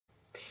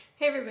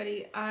Hey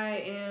everybody, I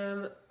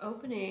am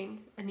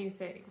opening a new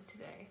thing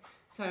today.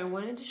 So I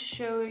wanted to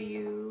show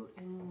you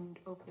and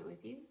open it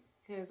with you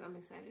because I'm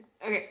excited.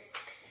 Okay,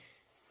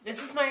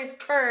 this is my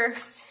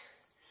first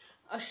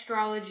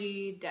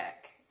astrology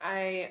deck.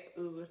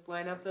 Let's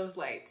line up those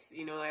lights.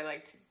 You know, I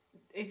like to,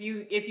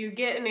 if you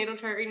get a natal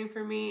chart reading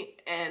from me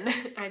and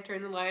I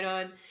turn the light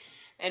on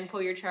and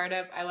pull your chart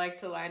up, I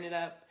like to line it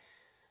up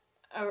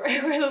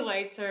where the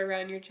lights are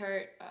around your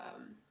chart.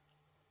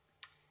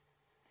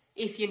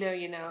 If you know,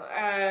 you know.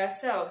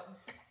 So,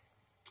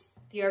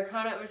 the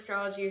Arcana of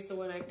Astrology is the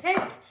one I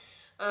picked.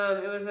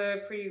 It was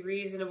a pretty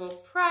reasonable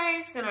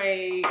price, and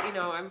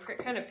I'm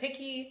kind of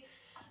picky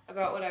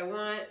about what I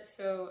want,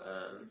 so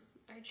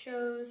I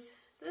chose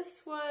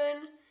this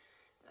one.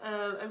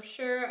 I'm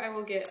sure I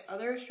will get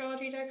other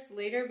astrology decks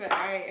later, but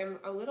I am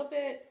a little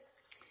bit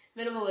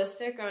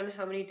minimalistic on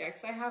how many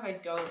decks I have. I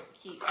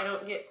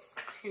don't get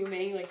too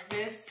many. Like,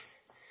 this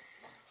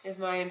is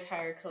my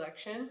entire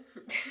collection.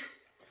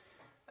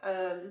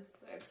 I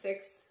have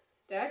 6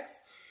 decks,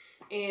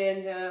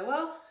 and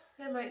well,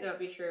 that might not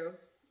be true.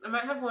 I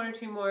might have 1 or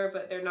 2 more,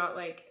 but they're not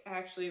like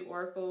actually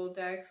oracle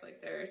decks.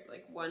 Like, there's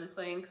like 1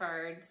 playing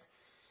cards,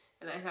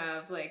 and I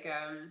have like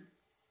a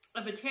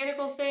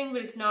botanical thing,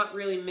 but it's not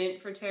really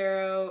meant for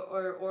tarot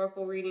or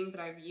oracle reading, but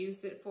I've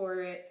used it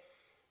for it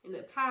in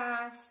the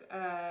past.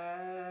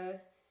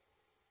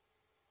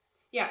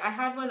 Yeah, I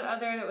had one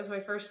other that was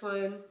my first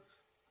one.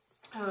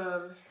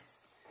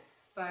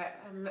 But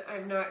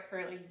I'm not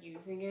currently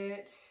using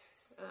it.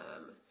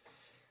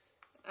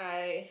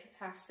 I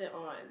pass it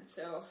on.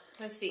 So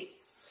let's see.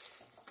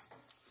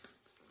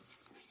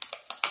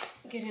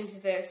 Get into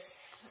this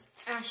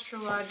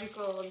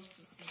astrological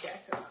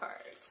deck of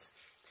cards.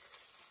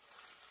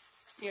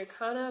 The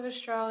Arcana of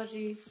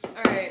Astrology.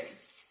 Alright.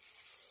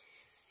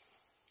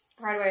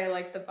 Right away, I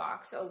like the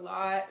box a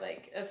lot.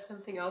 Like, that's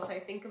something else I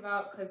think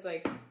about, because,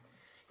 like,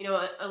 you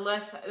know,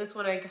 unless this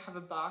one I have a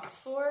box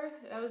for,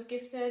 that was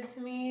gifted to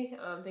me.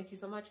 Thank you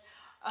so much.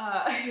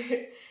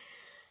 I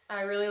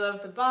really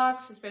love the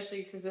box,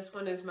 especially because this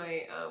one is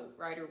my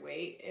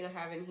Rider-Waite, and I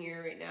have in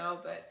here right now.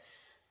 But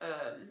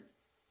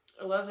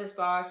I love this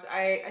box.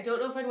 I don't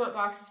know if I'd want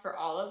boxes for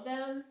all of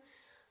them,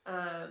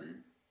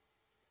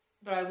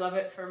 but I love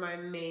it for my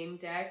main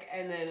deck.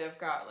 And then I've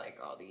got like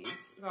all these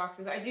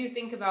boxes. I do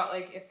think about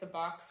like if the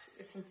box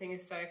is something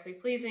aesthetically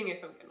pleasing,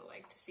 if I'm gonna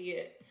like to see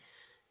it.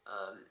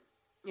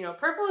 You know,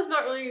 purple is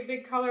not really a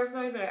big color of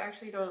mine, but I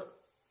actually don't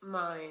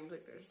mind.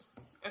 Like, there's...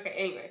 Okay,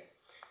 anyway.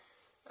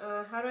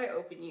 How do I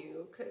open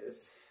you?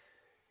 Because...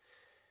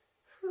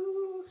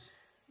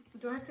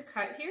 do I have to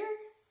cut here?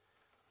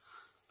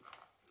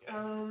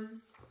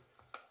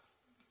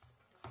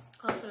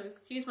 Also,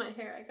 excuse my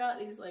hair. I got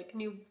these, like,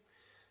 new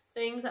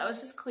things I was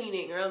just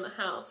cleaning around the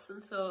house,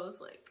 and so I was,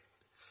 like,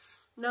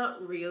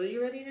 not really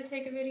ready to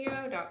take a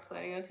video. Not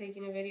planning on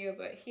taking a video,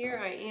 but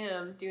here I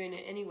am doing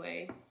it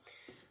anyway.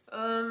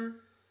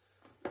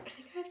 I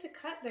think I have to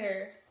cut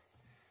there.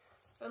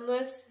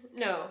 Unless,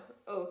 no.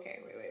 Oh, okay,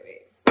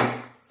 wait.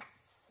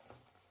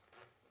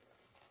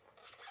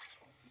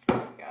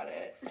 Got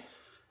it.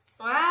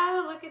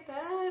 Wow, look at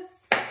that.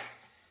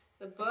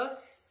 The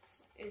book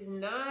is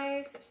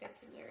nice. It fits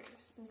in there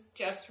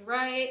just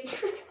right.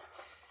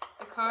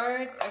 The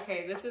cards.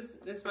 Okay,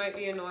 this might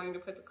be annoying to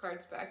put the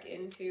cards back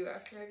into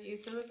after I've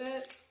used them a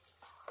bit.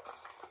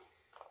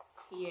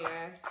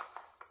 Yeah.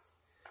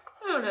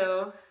 I don't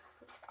know.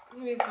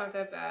 Maybe it's not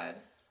that bad.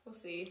 We'll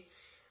see.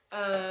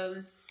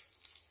 Let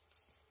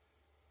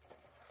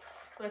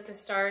the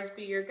stars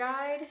be your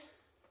guide.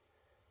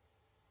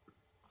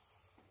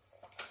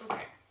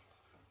 Okay.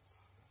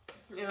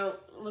 Now,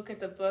 look at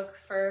the book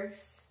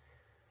first.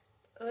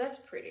 Oh, that's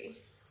pretty.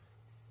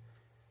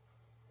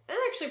 And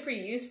actually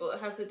pretty useful. It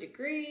has the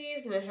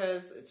degrees, and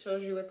it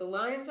shows you what the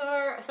lines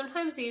are.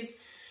 Sometimes these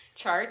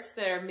charts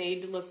that are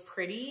made to look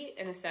pretty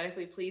and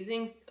aesthetically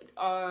pleasing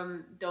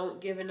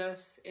don't give enough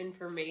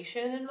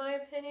information, in my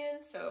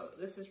opinion, so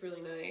this is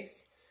really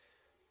nice.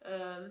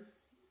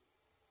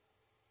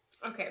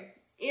 Okay,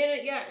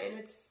 and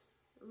it's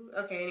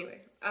okay.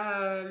 Anyway,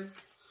 all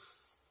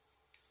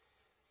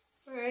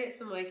right,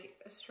 some like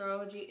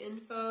astrology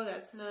info.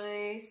 That's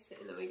nice,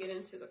 and then we get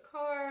into the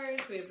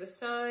cards. We have the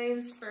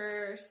signs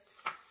first,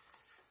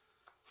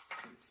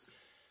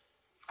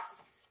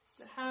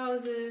 the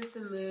houses,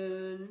 the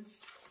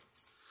moons,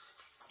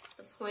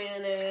 the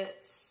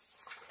planets.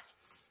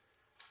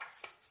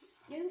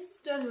 Yeah, this is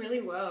done really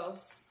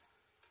well.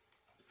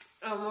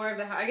 Oh, more of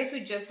the... I guess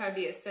we just had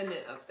the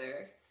ascendant up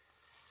there.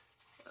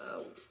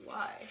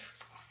 Why?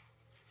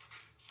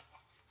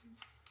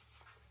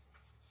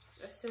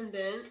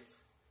 Ascendant.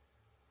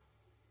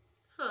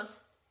 Huh.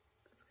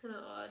 That's kind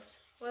of odd.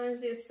 Why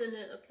is the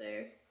ascendant up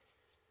there?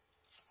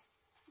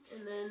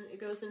 And then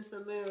it goes into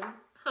the moon.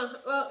 Huh.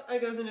 Well,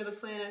 it goes into the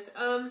planets.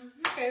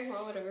 Okay,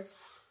 well, whatever.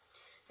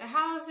 The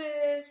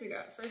houses. We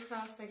got first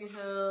house, second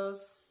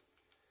house.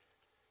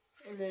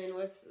 And then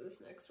what's this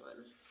next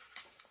one?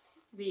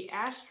 The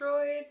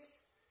asteroids.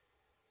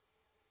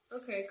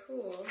 Okay,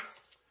 cool.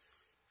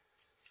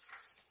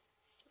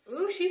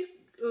 Ooh, she's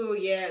Ooh,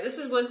 yeah, this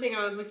is one thing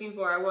I was looking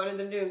for. I wanted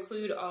them to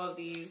include all of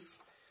these.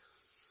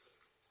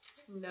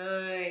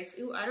 Nice.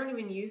 Ooh, I don't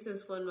even use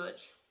this one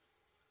much.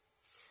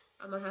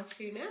 I'm gonna have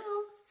to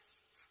now.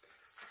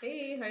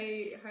 Hey,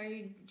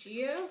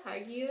 Hygia.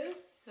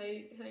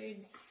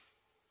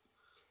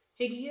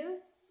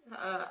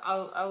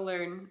 I'll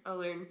learn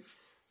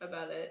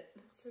about it.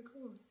 That's so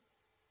cool.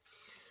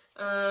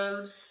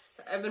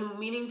 So I've been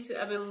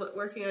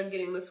working on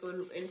getting this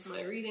one into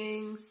my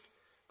readings.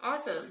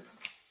 Awesome.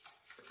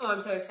 Oh,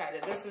 I'm so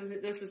excited. This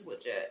is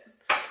legit.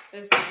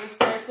 This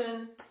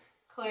person,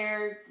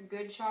 Claire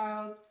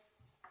Goodchild,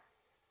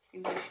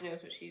 seems like she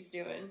knows what she's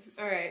doing.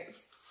 All right.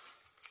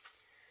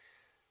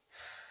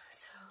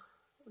 So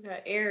we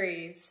got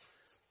Aries,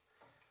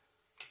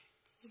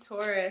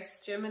 Taurus,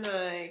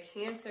 Gemini,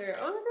 Cancer.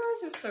 Oh my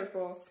gosh, it's so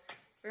cool.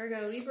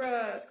 Virgo,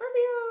 Libra,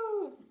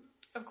 Scorpio.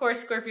 Of course,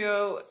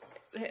 Scorpio.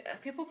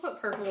 People put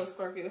purple with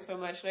Scorpio so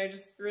much, and I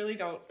just really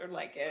don't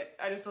like it.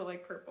 I just don't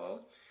like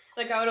purple.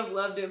 Like, I would have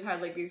loved to have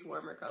had, like, these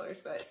warmer colors,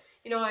 but,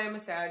 you know, I am a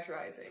Sag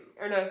rising.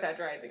 Or not a Sag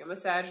rising, I'm a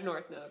Sag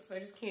North Node, so I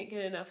just can't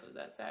get enough of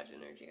that Sag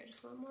energy. I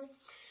just want more.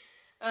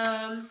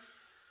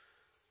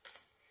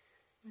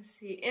 Let's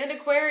see. And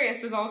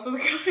Aquarius is also the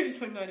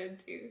colors I'm not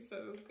into,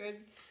 so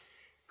good.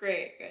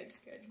 Great, good.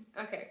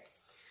 Okay.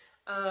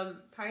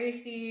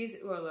 Pisces.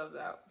 Oh, I love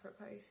that for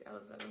Pisces. I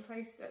love that on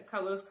Pisces.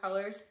 Those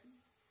colors.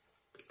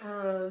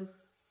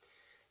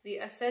 The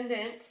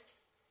Ascendant,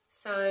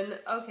 Sun.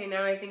 Okay,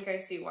 now I think I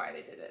see why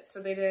they did it.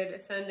 So they did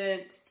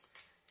Ascendant,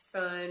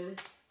 Sun,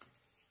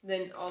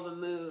 then all the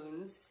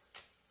moons.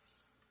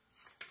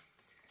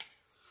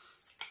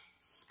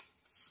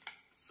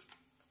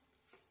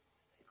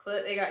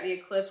 They got the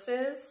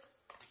eclipses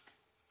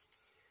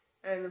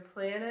and the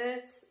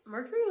planets.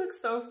 Mercury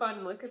looks so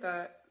fun. Look at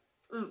that.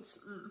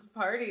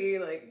 Party,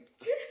 like.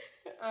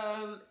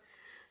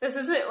 This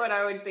isn't what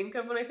I would think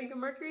of when I think of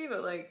Mercury,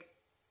 but like,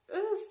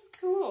 it's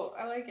cool.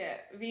 I like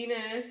it.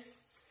 Venus,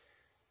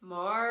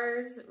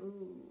 Mars.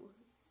 Ooh,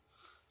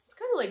 it's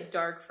kind of like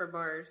dark for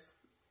Mars.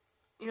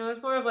 You know,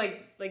 it's more of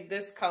like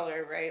this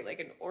color, right? Like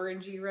an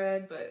orangey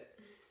red, but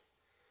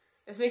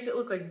this makes it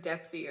look like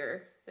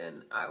depthier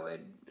than I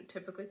would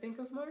typically think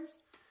of Mars.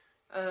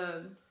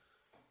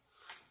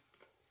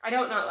 I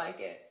don't not like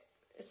it.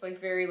 It's like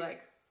very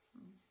like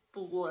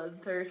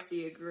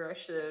bloodthirsty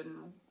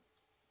aggression,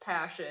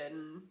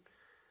 passion.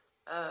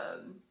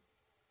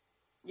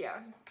 Yeah.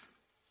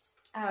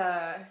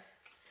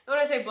 When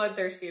I say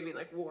bloodthirsty, I mean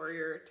like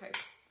warrior type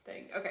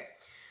thing. Okay.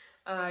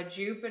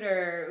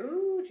 Jupiter.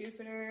 Ooh,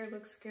 Jupiter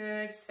looks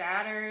good.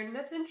 Saturn.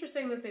 That's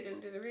interesting that they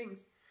didn't do the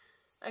rings.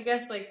 I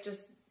guess like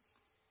just,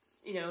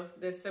 you know,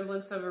 the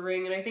semblance of a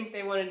ring. And I think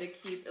they wanted to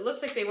keep, it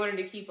looks like they wanted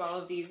to keep all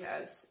of these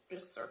as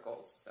just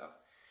circles. So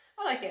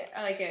I like it.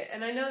 I like it.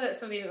 And I know that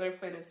some of the other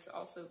planets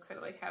also kind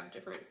of like have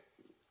different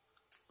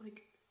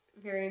like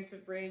variants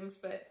of rings,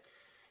 but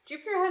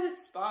Jupiter has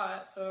its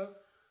spot. So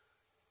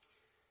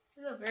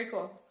I don't know, very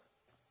cool.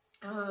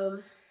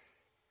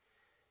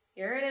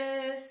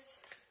 Uranus,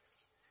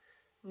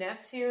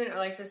 Neptune. I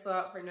like this a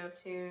lot for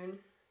Neptune.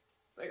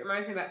 Like, it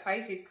reminds me of that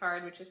Pisces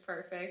card, which is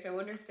perfect. I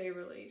wonder if they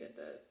related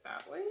it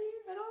that way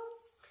at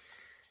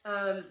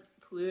all.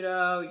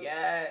 Pluto,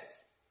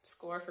 yes.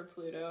 Score for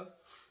Pluto.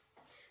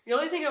 The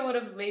only thing I would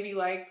have maybe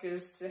liked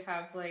is to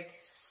have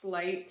like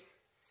slight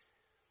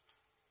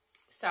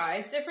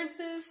size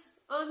differences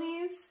on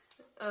these.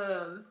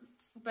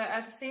 But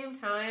at the same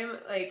time,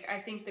 like, I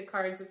think the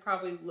cards would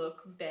probably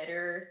look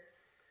better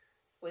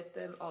with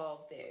them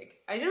all big.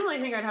 I didn't really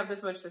think I'd have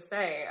this much to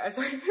say. It's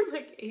already been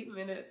like 8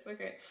 minutes.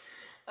 Okay.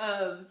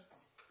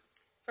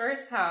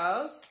 First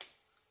house,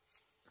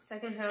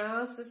 second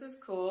house. This is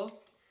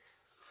cool.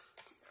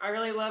 I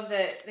really love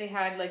that they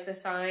had like the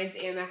signs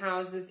and the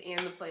houses and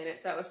the planets.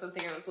 That was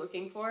something I was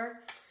looking for.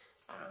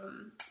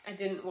 I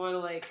didn't want to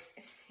like,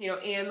 you know,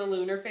 and the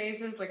lunar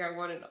phases. Like, I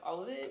wanted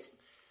all of it.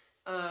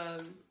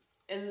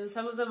 And then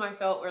some of them I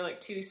felt were like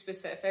too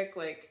specific.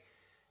 Like,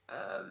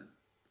 I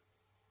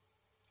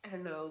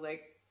don't know,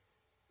 like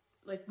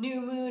new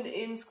moon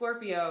in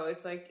Scorpio.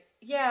 It's like,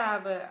 yeah,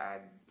 but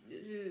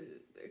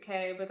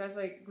okay, but that's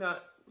like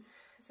not,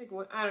 it's like,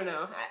 I don't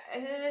know.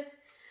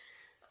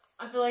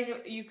 I feel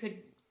like you could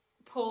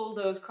pull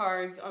those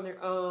cards on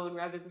their own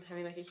rather than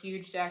having like a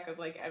huge deck of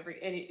like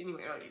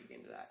anyway, I don't need to get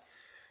into that.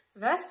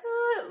 Vesta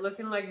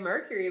looking like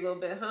Mercury a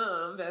little bit,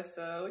 huh?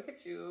 Vesta, look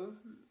at you.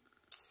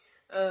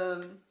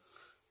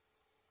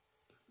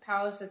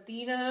 Pallas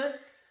Athena,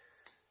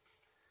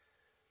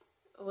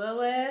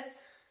 Lilith.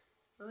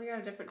 I only got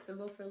a different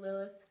symbol for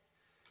Lilith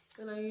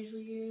than I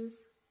usually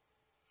use.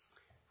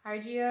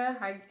 Hygia.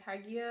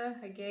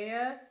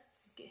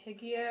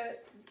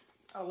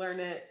 I'll learn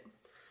it.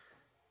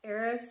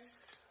 Eris,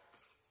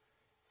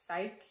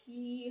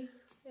 Psyche,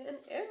 and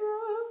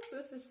Eros.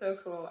 This is so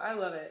cool. I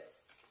love it.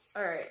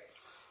 All right.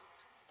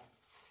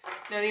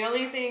 Now the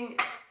only thing,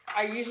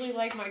 I usually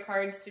like my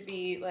cards to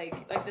be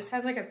like this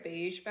has like a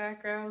beige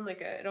background, like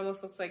it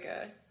almost looks like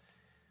a,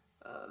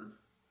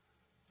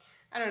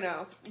 I don't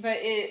know, but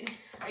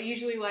I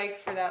usually like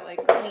for that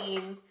like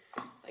clean,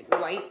 like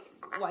white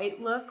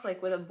white look,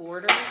 like with a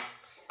border.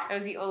 That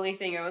was the only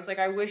thing. I was like,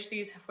 I wish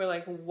these were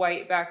like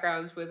white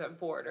backgrounds with a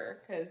border,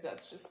 because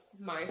that's just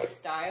my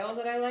style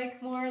that I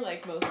like more.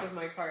 Like most of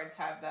my cards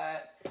have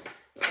that.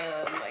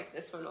 Like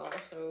this one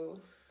also.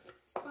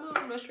 Come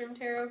on, Mushroom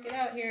Tarot, get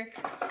out here.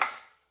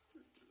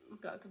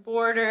 Got the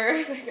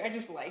border. Like, I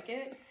just like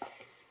it.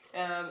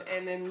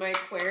 And then my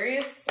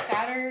Aquarius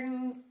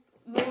Saturn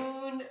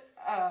moon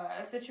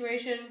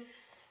situation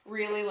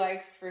really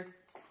likes for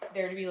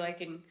there to be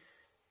like an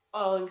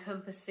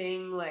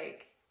all-encompassing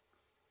like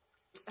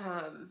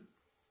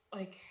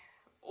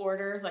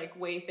order, like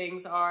way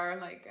things are,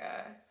 like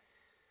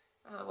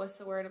what's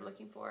the word I'm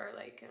looking for,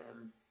 like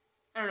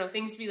I don't know,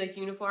 things to be like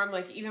uniform.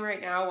 Like even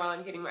right now while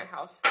I'm getting my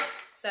house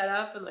set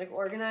up and like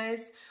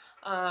organized,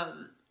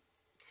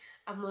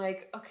 I'm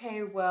like,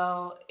 okay,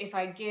 well, if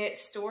I get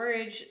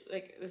storage,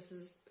 like this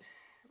is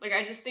like,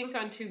 I just think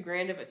on too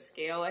grand of a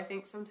scale, I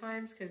think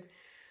sometimes, because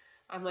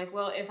I'm like,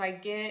 well, if I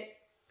get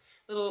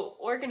little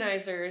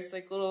organizers,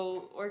 like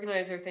little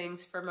organizer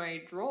things for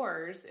my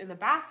drawers in the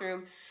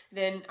bathroom,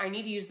 then I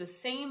need to use the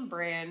same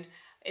brand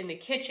in the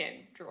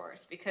kitchen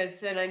drawers, because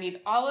then I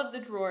need all of the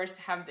drawers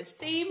to have the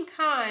same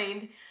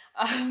kind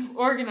of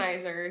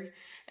organizers,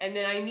 and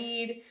then I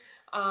need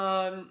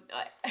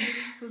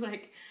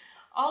like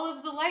all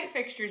of the light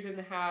fixtures in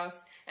the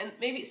house, and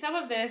maybe some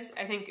of this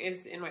I think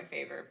is in my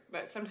favor,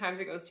 but sometimes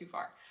it goes too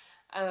far.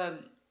 I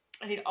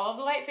need all of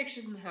the light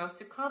fixtures in the house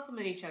to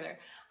complement each other.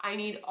 I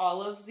need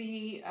all of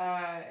the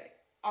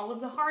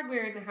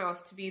hardware in the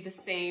house to be the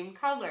same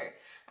color.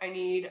 I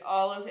need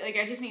all of, like,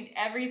 I just need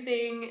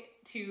everything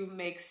to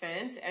make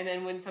sense. And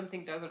then when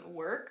something doesn't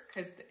work,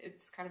 because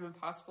it's kind of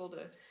impossible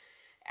to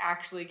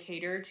actually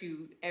cater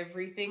to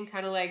everything,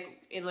 kind of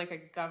like in like a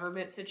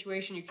government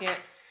situation, you can't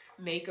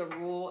make a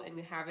rule and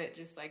have it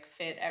just like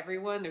fit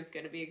everyone. There's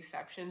going to be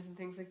exceptions and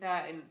things like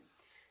that. And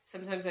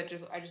sometimes I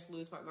just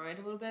lose my mind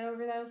a little bit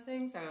over those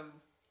things.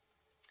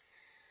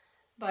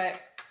 But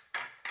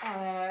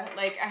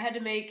like I had to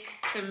make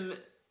some,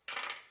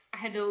 I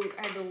had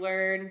to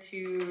learn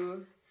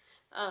to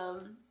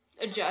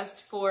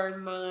adjust for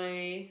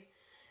my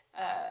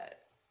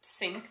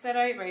sink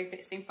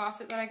sink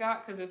faucet that I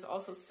got, because there's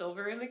also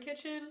silver in the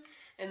kitchen,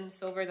 and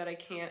silver that I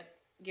can't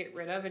get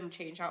rid of and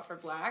change out for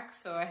black.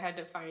 So I had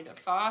to find a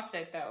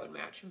faucet that would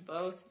match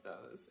both of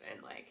those.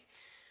 And like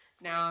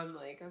now I'm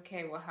like,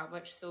 okay, well, how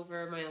much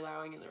silver am I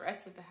allowing in the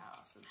rest of the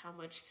house, and how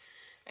much,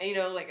 you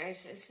know, like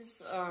it's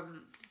just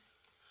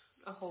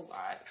a whole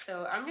lot.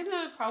 So I'm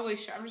gonna probably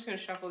I'm just gonna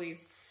shuffle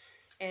these,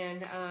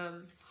 and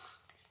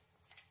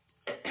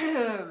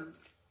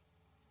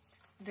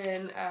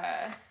then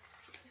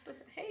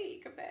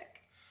hey, come back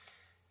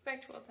to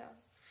 12th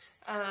house.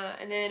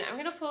 And then I'm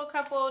gonna pull a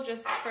couple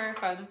just for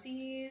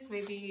funsies,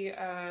 maybe.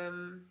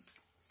 Well,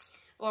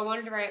 I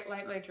wanted to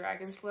light my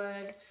dragon's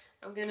blood.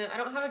 I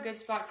don't have a good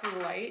spot to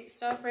light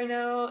stuff right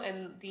now,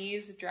 and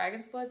these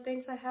dragon's blood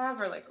things I have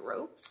are like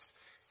ropes,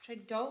 which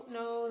I don't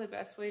know the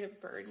best way to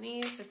burn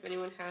these. If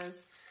anyone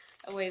has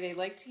a way they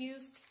like to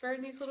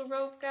burn these little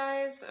rope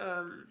guys,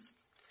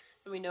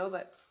 let me know,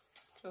 but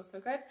it smells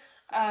so good.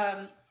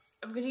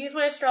 I'm going to use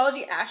my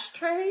astrology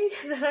ashtray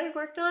that I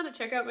worked on to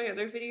check out my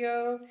other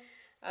video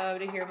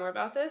to hear more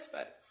about this,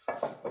 but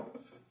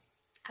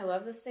I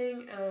love this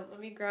thing. Let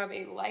me grab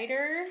a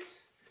lighter.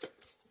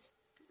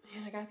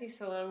 Man, I got these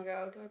so long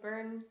ago. Do I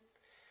burn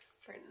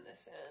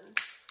this in?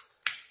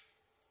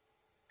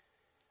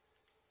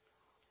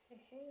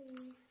 Hey.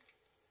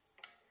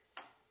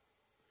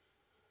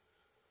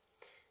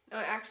 No,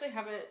 I actually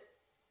haven't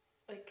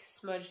like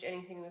smudged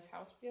anything in this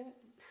house yet.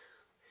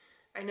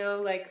 I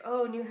know, like,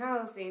 oh, new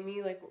house,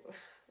 Amy, like,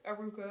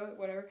 Aruka,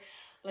 whatever.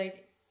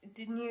 Like,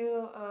 didn't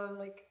you,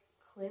 like,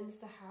 cleanse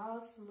the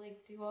house and,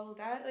 like, do all of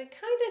that? Like,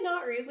 kind of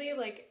not really.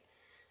 Like,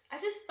 I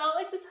just felt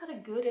like this had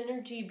a good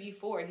energy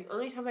before. The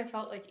only time I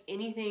felt like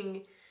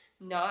anything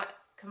not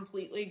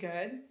completely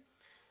good,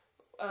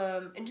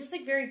 and just,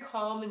 like, very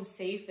calm and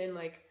safe and,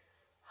 like,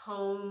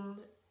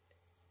 home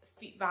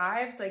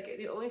vibes. Like,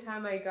 the only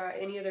time I got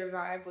any other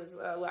vibe was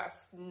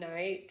last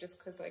night, just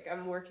because, like,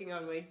 I'm working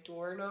on my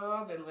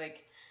doorknob, and,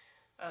 like,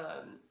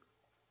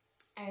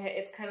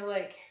 it's kind of,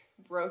 like,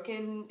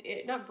 broken.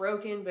 Not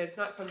broken, but it's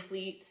not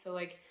complete, so,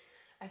 like,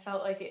 I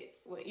felt like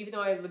even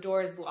though the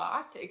door is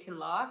locked, it can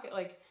lock,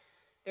 like,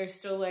 there's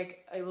still,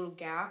 like, a little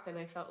gap, and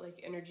I felt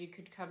like energy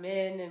could come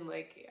in, and,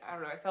 like, I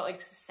don't know, I felt,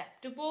 like,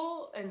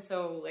 susceptible, and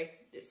so,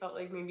 like, it felt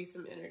like maybe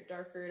some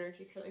darker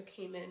energy kind of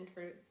came in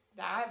for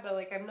that, but,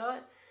 like, I'm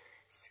not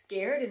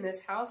scared in this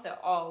house at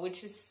all,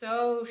 which is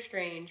so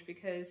strange,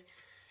 because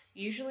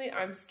usually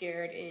I'm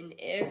scared in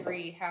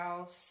every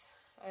house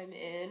I'm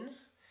in,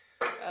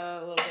 a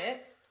little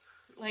bit.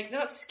 Like,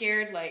 not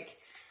scared, like,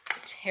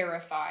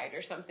 terrified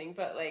or something,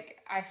 but, like,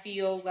 I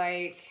feel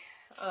like,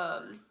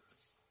 I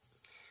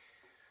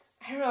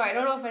don't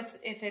know,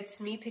 if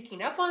it's me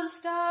picking up on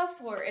stuff,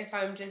 or if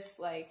I'm just,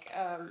 like,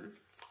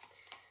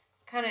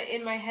 kind of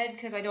in my head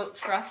because I don't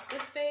trust the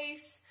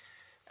space,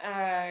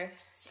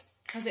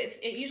 because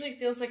it usually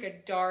feels like a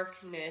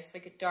darkness,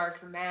 like a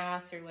dark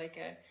mass, or like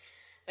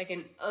like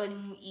an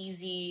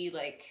uneasy,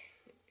 like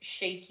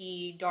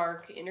shaky,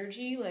 dark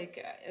energy.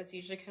 Like that's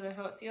usually kind of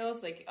how it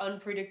feels, like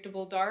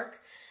unpredictable dark,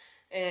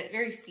 and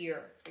very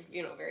fear,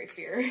 you know, very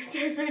fear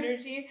type of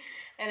energy.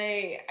 And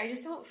I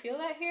just don't feel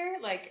that here.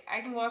 Like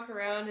I can walk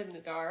around in the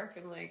dark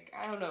and like,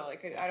 I don't know,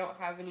 like I don't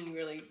have any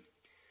really,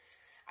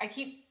 I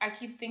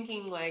keep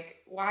thinking like,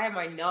 why am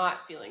I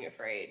not feeling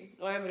afraid?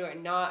 Why do I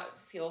not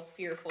feel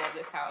fearful of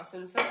this house?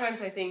 And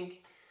sometimes I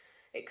think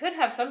it could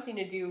have something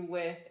to do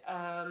with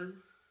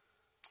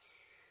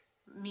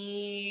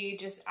me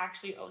just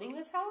actually owning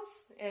this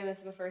house. And this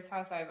is the first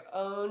house I've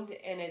owned,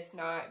 and it's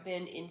not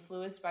been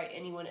influenced by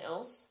anyone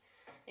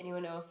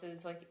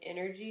else's like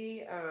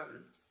energy.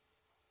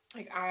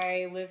 Like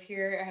I live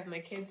here, I have my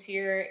kids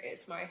here,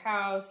 it's my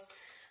house.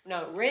 I'm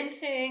not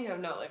renting,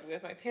 I'm not living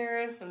with my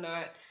parents, I'm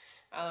not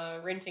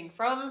renting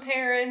from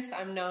parents,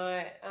 I'm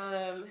not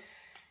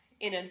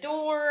in a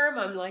dorm,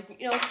 I'm like,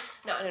 you know,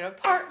 not in an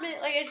apartment.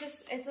 Like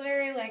it's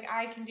very like,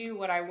 I can do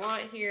what I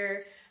want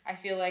here. I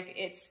feel like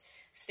it's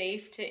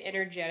safe to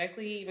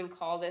energetically even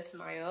call this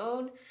my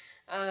own.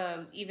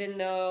 Even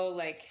though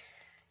like,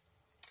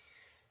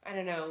 I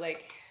don't know,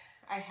 like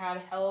I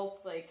had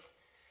help, like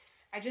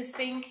I just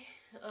think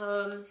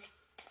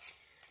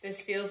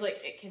this feels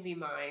like it can be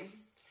mine,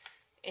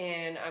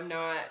 and I'm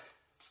not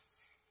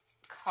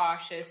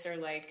cautious or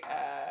like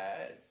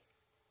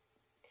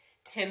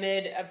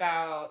timid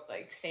about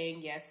like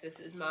saying yes, this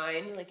is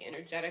mine, like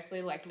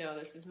energetically, like no,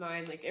 this is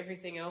mine. Like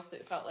everything else,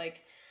 it felt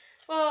like,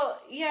 well,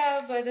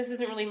 yeah, but this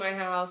isn't really my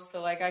house,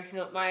 so like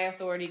my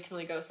authority can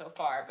only go so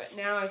far. But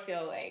now I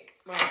feel like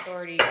my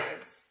authority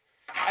is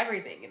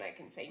everything, and I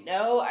can say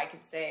no, I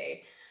can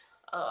say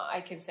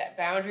I can set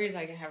boundaries,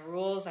 I can have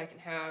rules, I can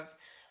have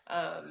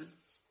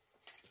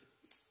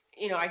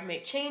you know, I can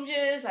make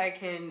changes, I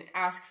can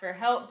ask for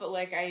help, but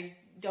like I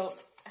don't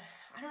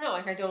know,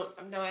 like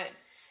I'm not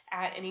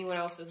at anyone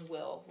else's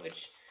will,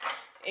 which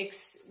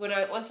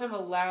once I'm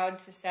allowed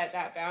to set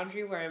that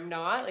boundary where I'm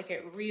not, like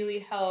it really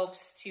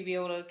helps to be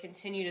able to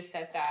continue to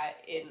set that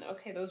in,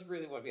 okay, those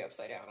really want to be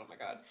upside down, oh my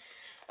god,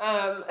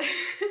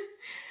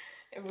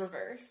 in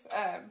reverse.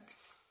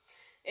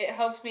 It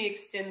helps me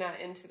extend that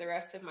into the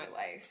rest of my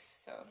life,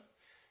 so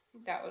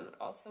that one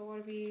also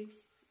want to be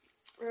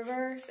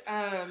reversed.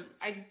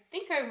 I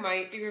think I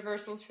might do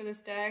reversals for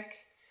this deck.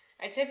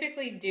 I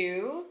typically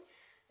do.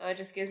 It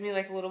just gives me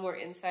like a little more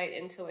insight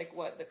into like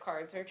what the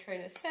cards are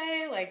trying to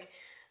say. Like,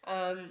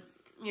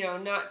 you know,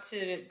 not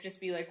to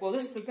just be like, well,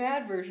 this is the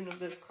bad version of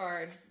this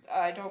card.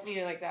 I don't mean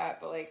it like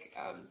that, but like,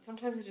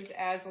 sometimes it just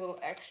adds a little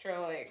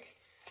extra like,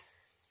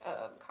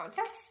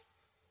 context.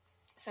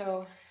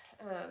 So,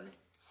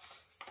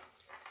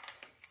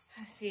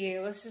 let's see,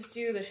 let's just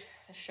do the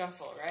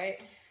shuffle, right?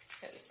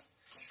 Because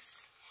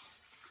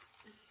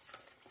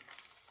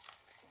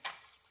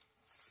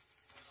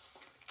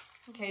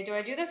okay, do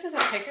I do this as a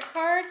pick a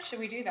card? Should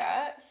we do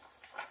that?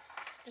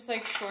 Just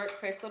like short,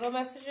 quick little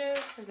messages?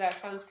 Because that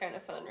sounds kind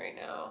of fun right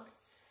now.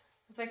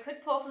 Because I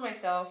could pull for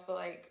myself, but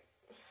like,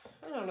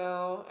 I don't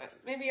know.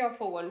 Maybe I'll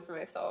pull one for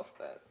myself,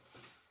 but,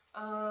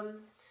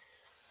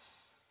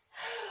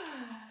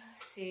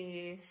 let's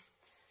see.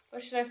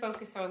 What should I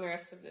focus on the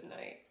rest of the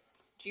night?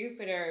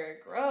 Jupiter,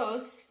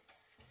 growth.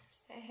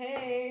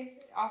 Hey,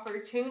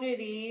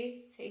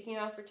 opportunity, taking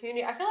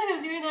opportunity. I feel like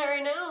I'm doing that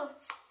right now,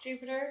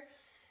 Jupiter.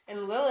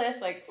 And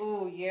Lilith, like,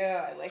 oh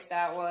yeah, I like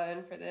that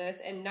one for this.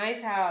 And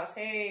ninth house,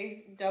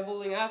 hey,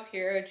 doubling up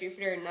here,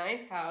 Jupiter in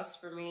ninth house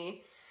for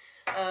me.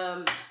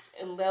 And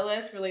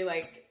Lilith really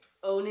like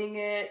owning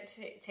it,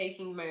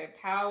 taking my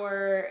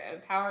power,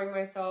 empowering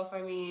myself,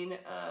 I mean,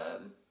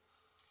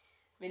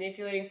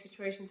 manipulating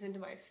situations into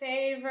my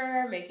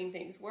favor, making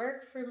things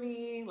work for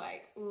me.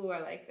 Like, ooh, I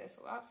like this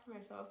a lot for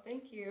myself.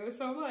 Thank you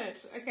so much.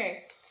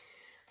 Okay.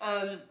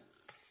 I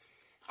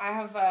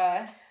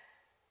have,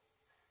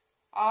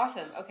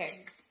 awesome.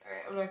 Okay. All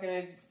right. I'm not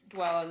going to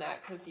dwell on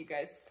that because you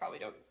guys probably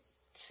don't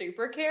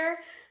super care.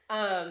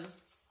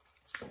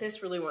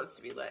 This really wants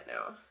to be lit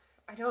now.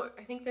 I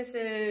think this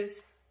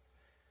is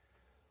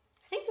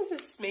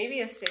maybe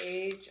a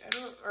sage.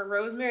 Or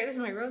rosemary. This is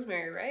my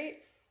rosemary, right?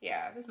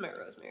 Yeah, this is my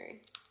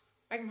rosemary.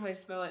 I can probably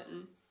smell it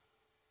and...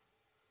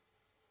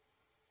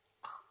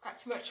 Oh, got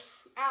too much.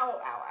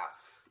 Ow, ow,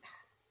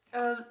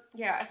 ow.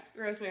 Yeah,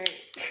 rosemary.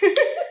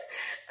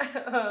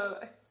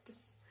 Just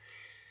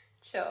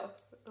chill.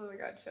 Oh my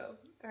god, chill.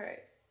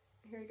 Alright,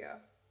 here we go.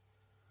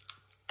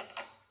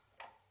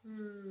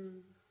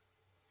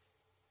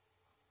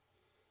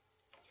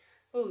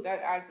 Oh,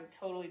 that adds a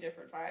totally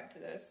different vibe to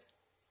this.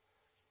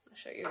 I'll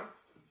show you.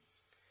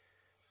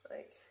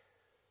 Like...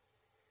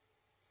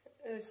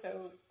 It is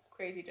so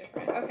crazy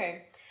different.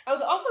 Okay. I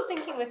was also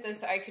thinking with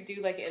this, I could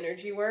do like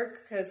energy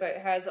work because it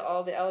has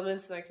all the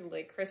elements and I can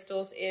lay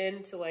crystals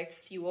in to like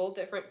fuel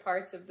different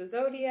parts of the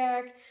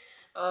zodiac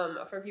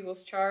for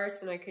people's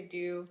charts. And I could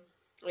do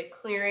like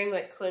clearing,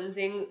 like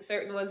cleansing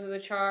certain ones of the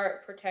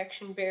chart,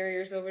 protection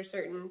barriers over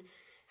certain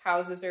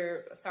houses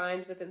or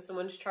signs within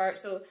someone's chart.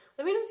 So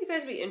let me know if you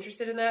guys would be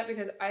interested in that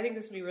because I think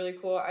this would be really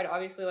cool. I'd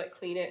obviously like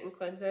clean it and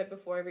cleanse it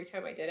before every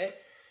time I did it.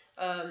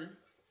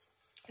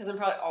 because I'm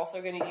probably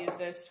also going to use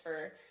this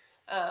for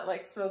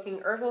like smoking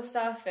herbal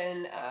stuff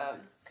and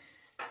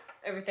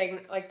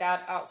everything like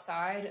that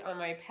outside on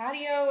my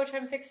patio, which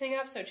I'm fixing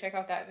up. So check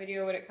out that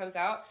video when it comes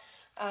out.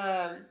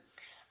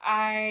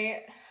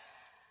 By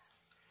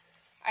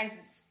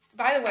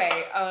the way,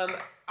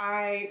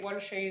 I want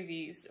to show you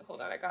these.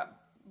 Hold on, I got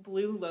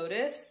Blue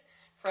Lotus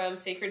from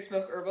Sacred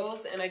Smoke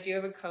Herbals, and I do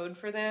have a code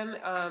for them,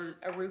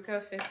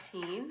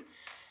 Aruka15.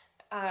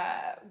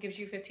 Gives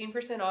you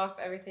 15% off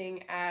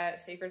everything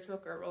at Sacred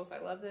Smoke Herbals. I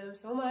love them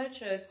so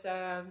much. It's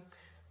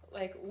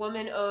like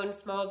woman-owned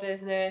small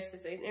business.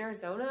 It's in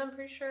Arizona, I'm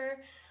pretty sure.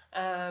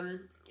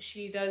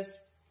 She does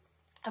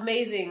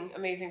amazing,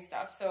 amazing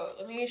stuff. So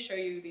let me show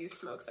you these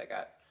smokes I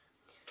got.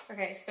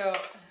 Okay, so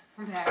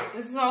I'm back.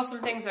 This is all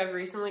some things I've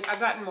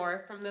gotten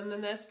more from them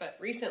than this, but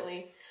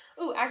recently,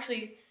 oh,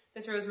 actually,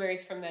 this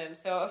rosemary's from them.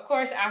 So of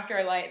course, after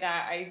I light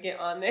that, I get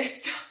on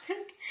this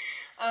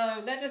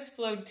topic. That just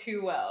flowed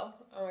too well.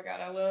 Oh my God,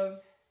 I love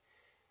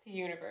the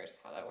universe,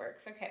 how that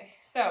works. Okay,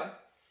 so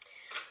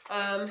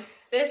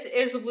this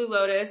is the Blue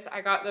Lotus.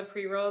 I got the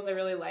pre-rolls. I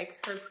really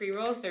like her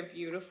pre-rolls. They're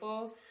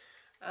beautiful.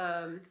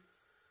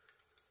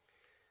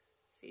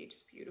 See,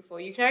 just beautiful.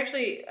 You can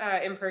actually,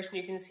 in person,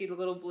 you can see the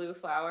little blue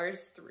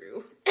flowers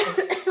through.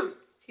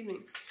 Excuse me.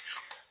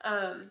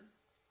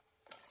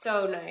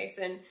 So nice.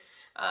 And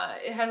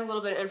it has a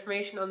little bit of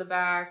information on the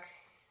back.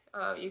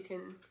 You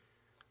can,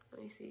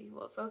 let me see,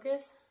 will it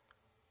focus?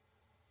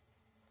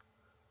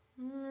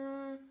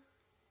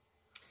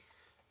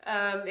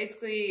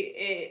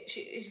 Basically,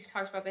 she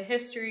talks about the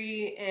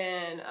history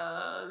and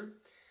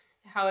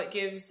how it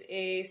gives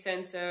a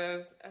sense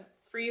of a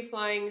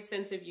free-flying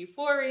sense of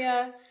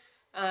euphoria,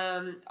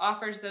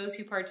 offers those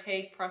who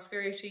partake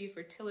prosperity,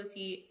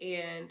 fertility,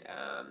 and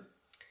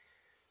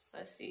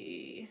let's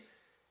see,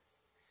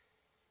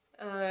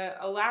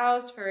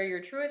 allows for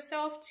your truest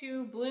self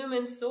to bloom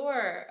and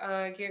soar.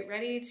 Get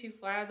ready to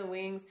fly on the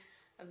wings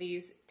of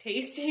these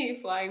tasty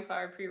flying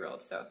flower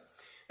pre-rolls. So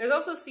there's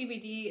also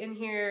CBD in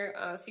here,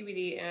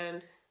 CBD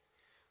and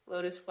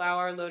lotus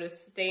flower,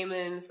 lotus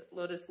stamens,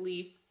 lotus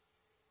leaf,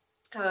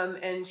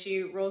 and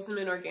she rolls them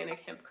in organic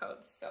hemp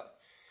cones. So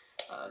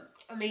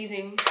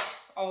amazing,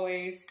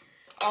 always.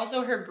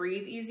 Also, her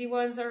Breathe Easy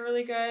ones are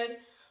really good.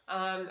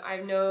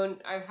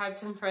 I've had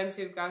some friends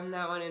who've gotten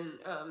that one and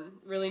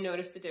really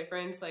noticed a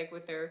difference, like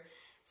with their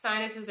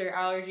sinuses, their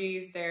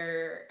allergies,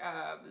 their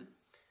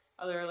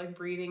other like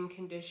breathing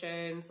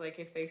conditions, like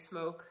if they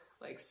smoke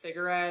like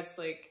cigarettes,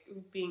 like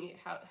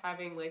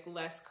having like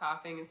less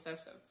coughing and stuff.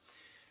 So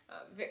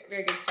very,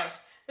 very good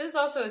stuff. This is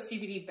also a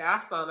CBD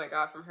bath bomb I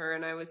got from her,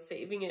 and I was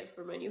saving it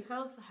for my new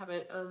house. I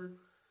haven't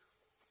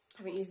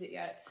used it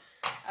yet.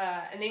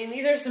 And then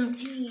these are some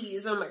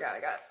teas. Oh my God, I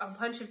got a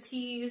bunch of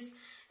teas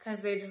because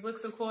they just look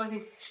so cool. I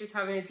think she's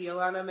having a deal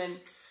on them, and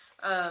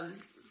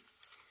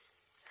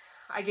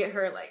I get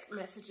her like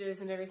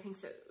messages and everything.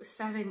 So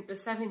the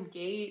 7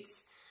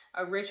 gates,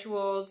 a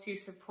ritual to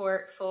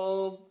support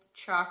full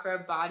chakra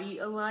body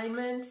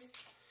alignment,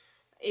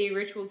 a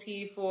ritual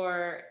tea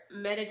for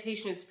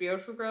meditation and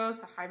spiritual growth,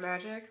 a high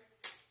magic,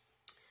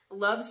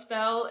 love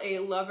spell, a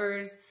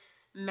lover's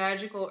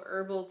magical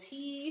herbal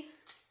tea,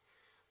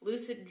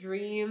 lucid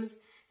dreams,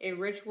 a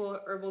ritual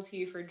herbal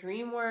tea for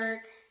dream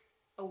work,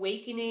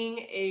 awakening,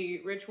 a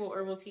ritual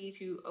herbal tea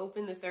to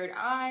open the third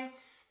eye,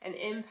 and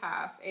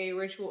empath, a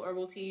ritual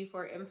herbal tea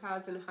for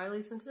empaths and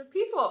highly sensitive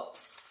people.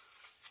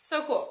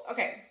 So cool.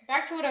 Okay,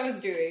 back to what I was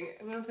doing.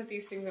 I'm gonna put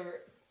these things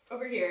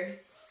over here.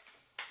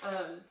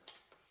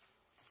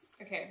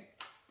 Okay,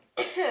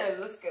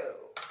 let's go.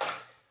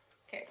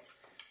 Okay,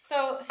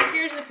 so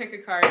here's the pick a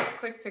card.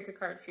 Quick pick a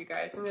card for you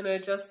guys. I'm gonna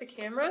adjust the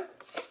camera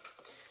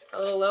a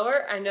little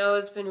lower. I know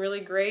it's been really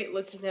great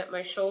looking at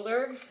my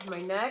shoulder and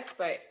my neck,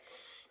 but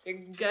you're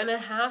gonna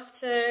have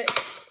to,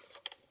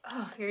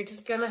 you're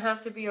just gonna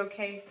have to be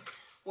okay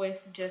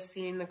with just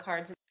seeing the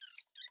cards.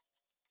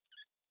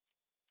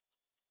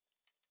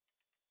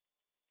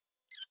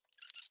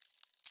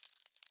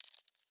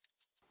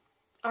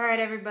 All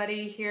right,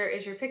 everybody, here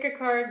is your pick a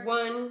card.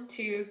 1,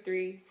 2,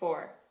 3,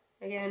 4.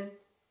 Again,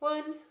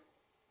 1,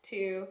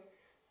 2,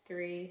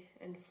 3,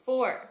 and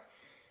 4.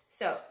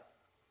 So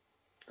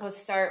let's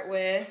start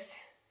with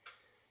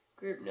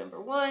group number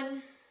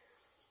 1.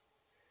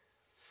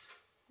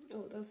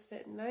 Oh, those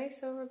fit nice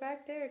over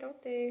back there,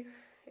 don't they?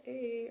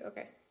 Hey,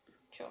 okay,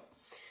 chill.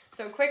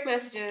 So quick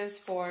messages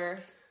for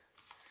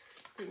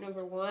group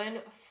number 1,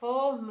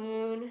 full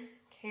moon,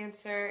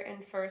 Cancer,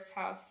 and first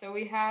house. So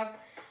we have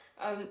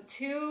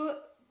 2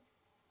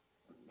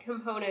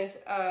 components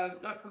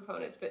of, not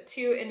components, but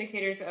 2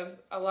 indicators of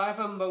a lot of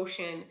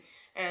emotion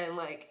and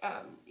like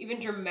even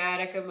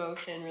dramatic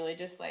emotion, really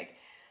just like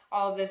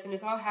all of this. And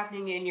it's all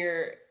happening in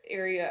your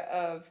area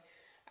of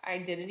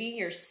identity,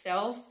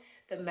 yourself,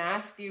 the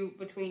mask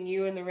between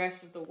you and the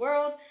rest of the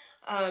world.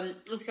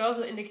 This could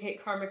also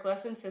indicate karmic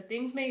lessons. So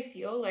things may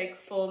feel like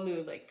full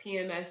moon, like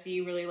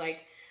PMSy, really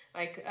like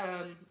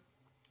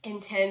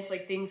intense,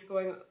 like things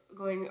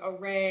going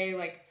awry,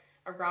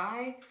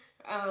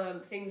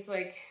 things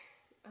like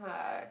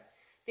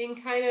being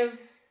kind of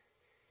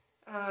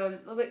a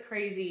little bit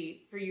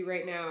crazy for you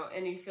right now,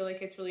 and you feel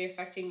like it's really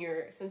affecting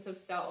your sense of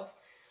self.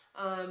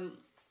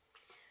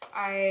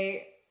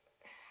 I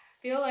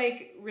feel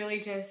like really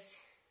just,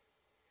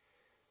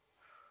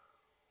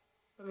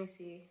 let me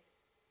see.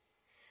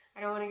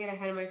 I don't want to get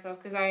ahead of myself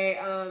because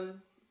I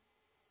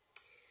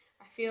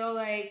feel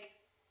like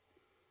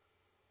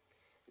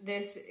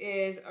this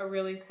is a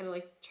really kind of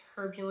like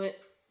turbulent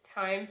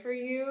time for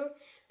you,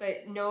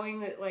 but knowing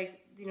that, like,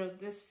 you know,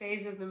 this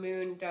phase of the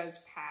moon does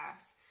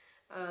pass.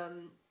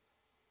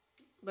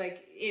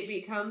 Like, it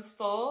becomes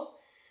full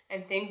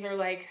and things are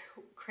like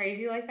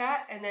crazy like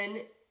that, and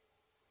then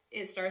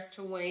it starts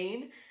to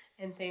wane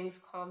and things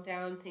calm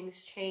down,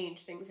 things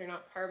change, things are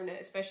not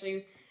permanent,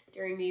 especially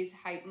during these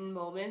heightened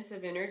moments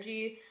of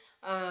energy.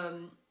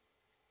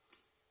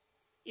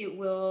 It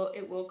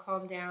will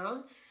calm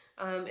down.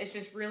 It's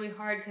just really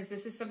hard because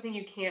this is something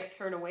you can't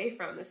turn away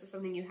from. This is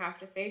something you have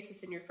to face.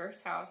 It's in your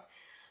first house.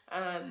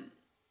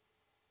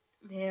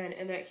 Man,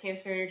 and that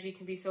Cancer energy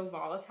can be so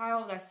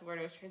volatile. That's the word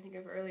I was trying to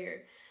think of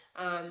earlier.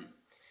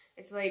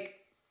 It's like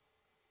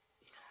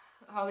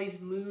all these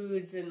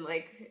moods and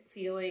like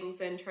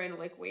feelings and trying to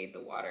like wade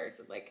the waters,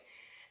 and like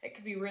it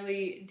could be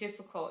really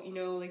difficult, you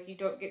know, like you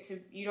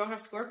don't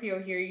have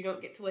Scorpio here. You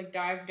don't get to like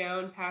dive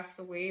down past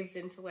the waves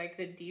into like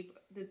the deep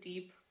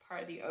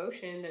part of the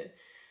ocean. That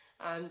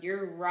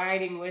you're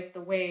riding with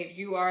the waves.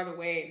 You are the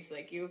waves.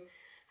 Like, you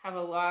have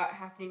a lot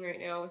happening right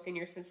now within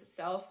your sense of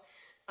self.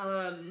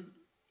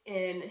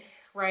 And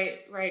right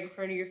in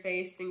front of your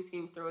face, things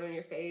getting thrown in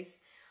your face.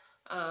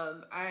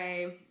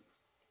 I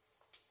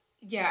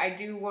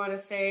do want to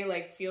say,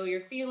 like, feel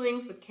your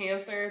feelings with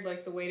Cancer.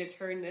 Like, the way to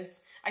turn this,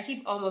 I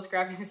keep almost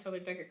grabbing this other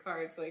deck of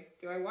cards, like,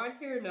 do I want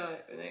to or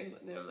not? And then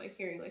I'm like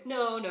hearing like,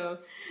 no.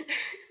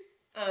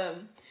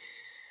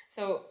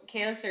 So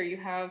Cancer, you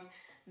have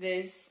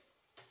this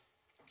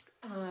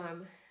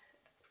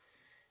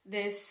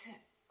this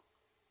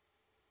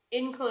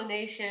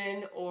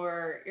inclination,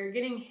 or you're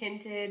getting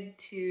hinted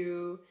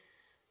to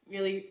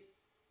really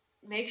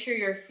make sure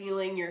you're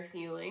feeling your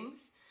feelings.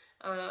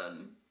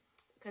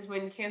 Because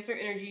when Cancer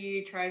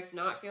energy tries to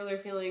not feel their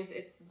feelings,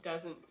 it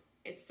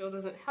still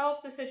doesn't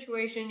help the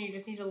situation. You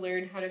just need to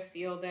learn how to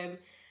feel them,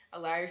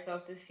 allow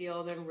yourself to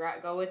feel them,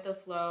 go with the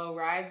flow,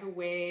 ride the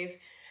wave,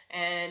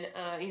 and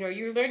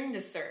you're learning to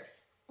surf.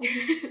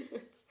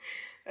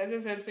 That's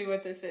essentially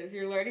what this is.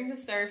 You're learning to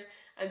surf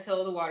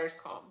until the water's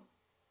calm.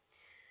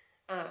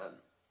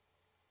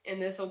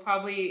 And this will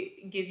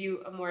probably give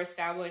you a more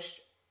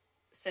established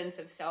sense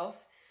of self,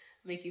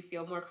 make you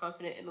feel more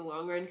confident in the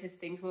long run, because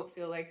things won't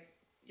feel like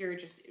you're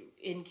just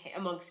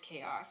amongst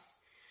chaos.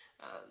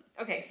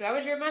 Okay, so that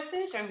was your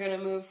message. I'm going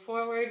to move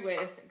forward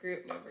with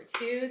group number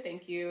 2.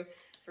 Thank you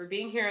for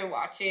being here and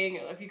watching.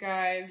 I love you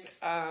guys.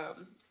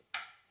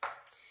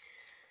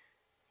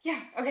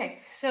 Okay,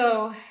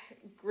 so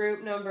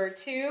group number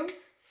 2,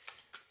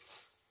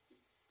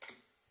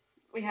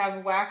 we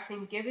have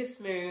waxing gibbous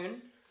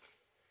moon,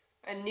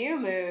 a new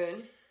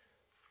moon,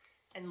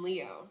 and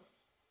Leo.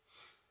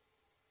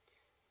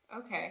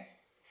 Okay,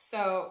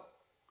 so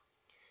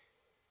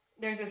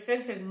there's a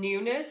sense of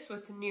newness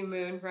with the new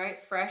moon,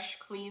 right? Fresh,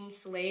 clean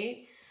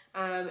slate,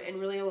 and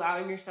really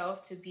allowing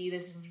yourself to be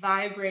this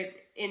vibrant,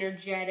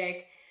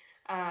 energetic,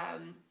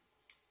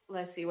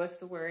 let's see, what's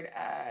the word?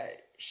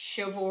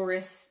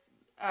 Chivalrous,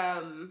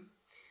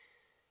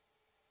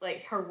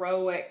 like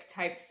heroic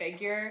type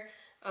figure.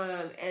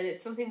 And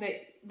it's something that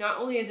not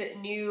only is it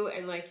new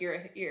and like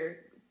you're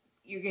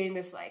getting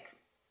this like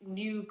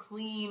new,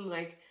 clean,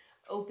 like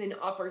open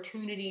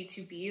opportunity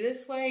to be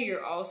this way,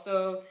 you're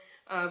also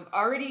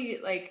already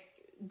like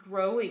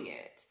growing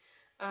it.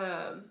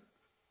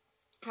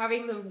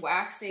 Having the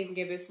waxing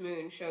gibbous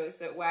moon shows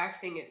that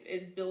waxing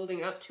is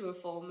building up to a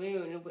full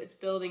moon. It's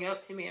building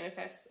up to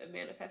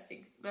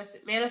manifested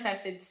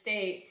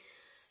state.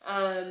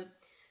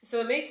 So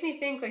it makes me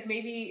think, like,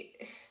 maybe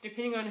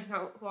depending on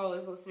who all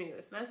is listening to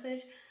this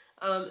message,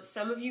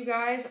 some of you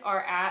guys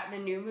are at the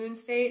new moon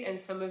state and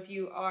some of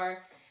you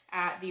are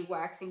at the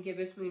waxing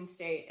gibbous moon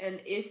state. And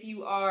if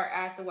you are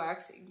at the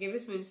waxing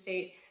gibbous moon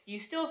state, you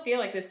still feel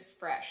like this is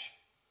fresh.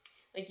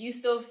 Like, you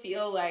still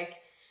feel like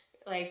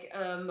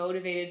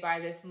motivated by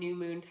this new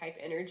moon type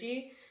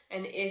energy.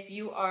 And if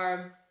you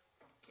are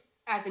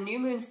at the new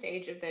moon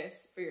stage of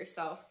this for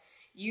yourself,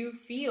 you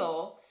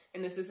feel,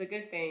 and this is a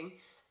good thing,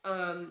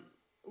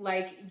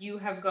 like you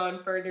have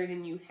gone further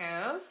than you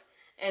have.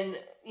 And,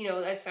 you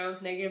know, that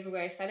sounds negative the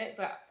way I said it,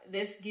 but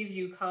this gives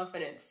you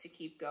confidence to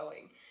keep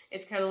going.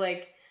 It's kind of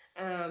like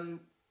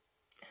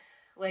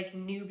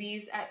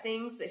newbies at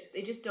things.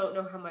 They just don't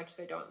know how much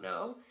they don't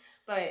know.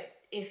 But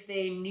if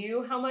they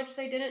knew how much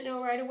they didn't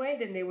know right away,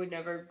 then they would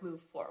never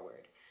move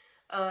forward.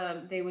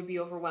 They would be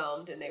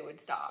overwhelmed and they would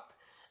stop.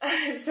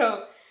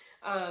 So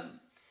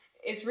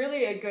it's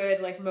really a good,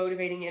 like,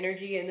 motivating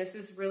energy. And this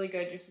is really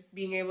good, just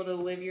being able to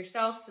live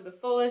yourself to the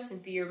fullest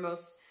and be your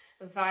most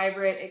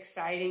vibrant,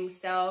 exciting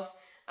self.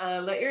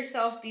 Let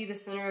yourself be the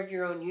center of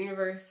your own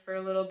universe for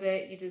a little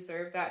bit. You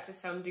deserve that to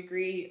some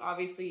degree.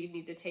 Obviously, you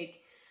need to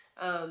take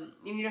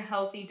You need a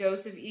healthy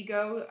dose of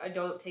ego.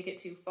 Don't take it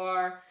too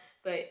far,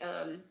 but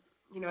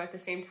you know, at the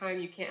same time,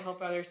 you can't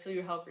help others till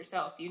you help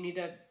yourself. You need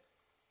to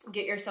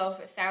get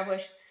yourself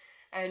established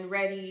and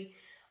ready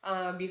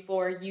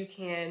before you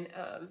can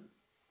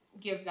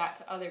give that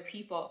to other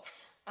people.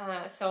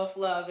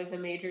 Self-love is a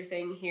major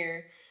thing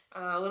here.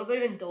 A little bit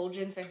of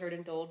indulgence. I heard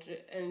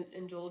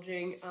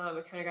indulging.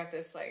 I kind of got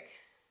this, like,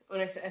 when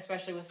I say,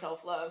 especially with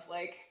self-love,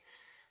 like,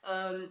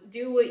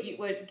 do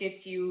what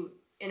gets you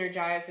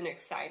energized and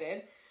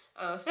excited.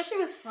 Especially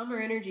with summer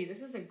energy.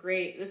 This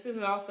is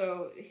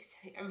also,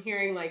 I'm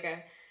hearing like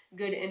a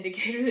good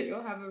indicator that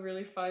you'll have a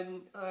really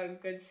fun,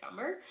 good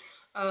summer.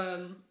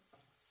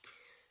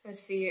 Let's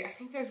see. I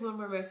think there's one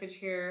more message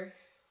here.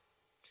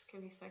 Just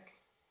give me a sec.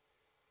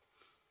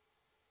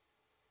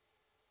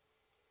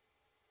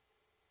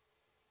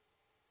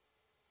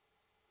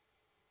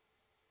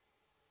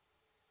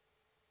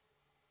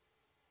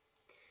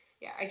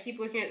 Yeah, I keep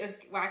looking at this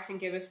waxing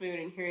gibbous moon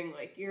and hearing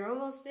like, you're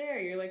almost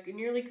there. You're like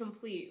nearly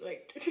complete.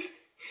 Like,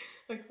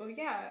 like, well,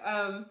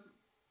 yeah.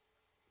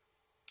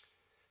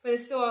 But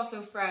it's still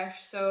also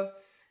fresh. So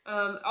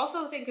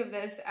also think of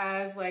this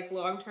as like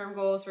long-term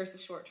goals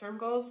versus short-term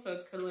goals. So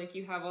it's kind of like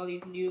you have all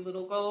these new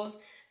little goals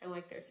and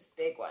like there's this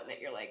big one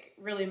that you're like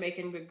really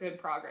making good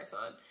progress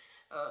on.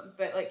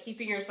 But like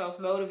keeping yourself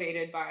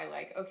motivated by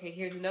like, okay,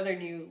 here's another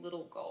new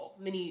little goal,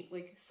 mini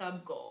like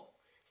sub-goal,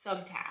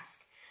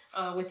 sub-task.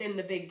 Within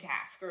the big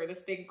task or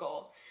this big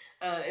goal,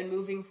 and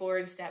moving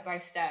forward step by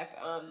step,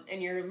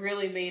 and you're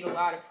really made a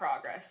lot of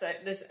progress.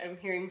 I'm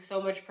hearing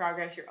so much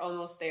progress. You're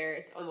almost there.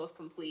 It's almost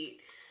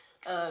complete.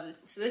 So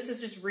this is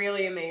just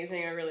really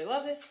amazing. I really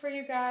love this for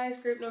you guys.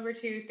 Group number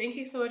 2. Thank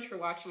you so much for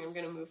watching. I'm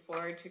going to move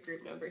forward to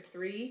group number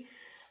 3.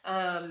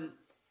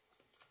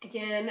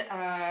 Again,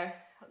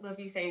 love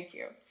you. Thank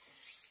you.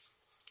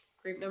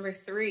 Group number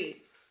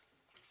 3.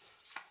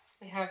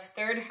 We have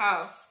third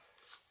house.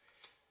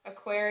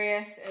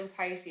 Aquarius and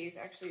Pisces.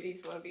 Actually,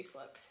 these want to be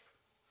flipped.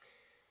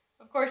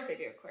 Of course they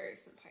do,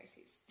 Aquarius and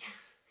Pisces.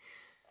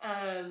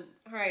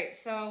 All right,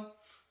 so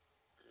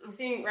I'm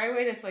seeing right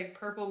away this like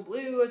purple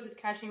blue is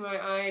catching my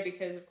eye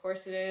because of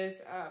course it is.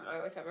 I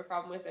always have a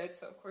problem with it,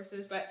 so of course it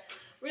is. But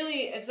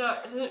really, it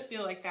doesn't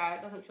feel like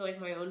that. It doesn't feel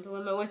like my own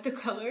dilemma with the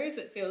colors.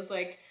 It feels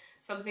like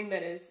something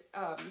that is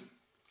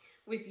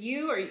with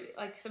you, or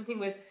like something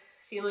with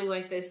feeling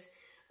like this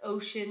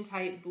ocean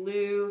type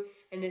blue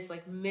and this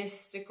like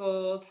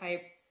mystical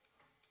type,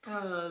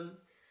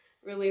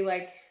 really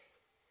like,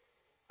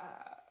 I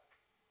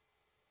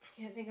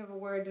can't think of a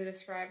word to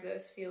describe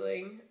this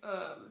feeling,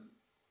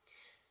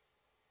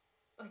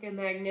 like a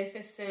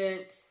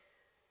magnificent,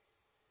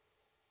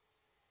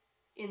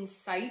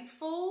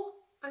 insightful,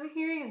 I'm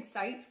hearing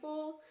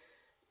insightful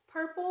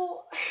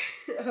purple.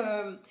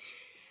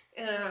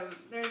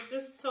 There's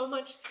just so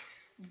much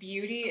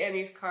beauty in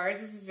these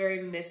cards. This is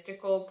very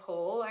mystical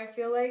pull, I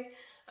feel like.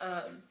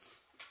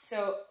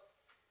 So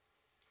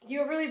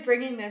you're really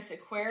bringing this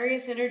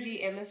Aquarius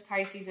energy and this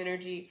Pisces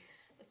energy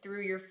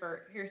through your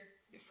third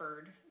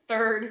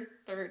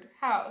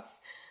house.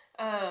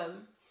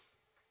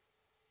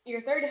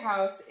 Your third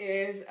house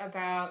is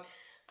about,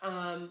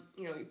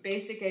 you know,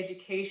 basic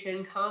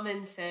education,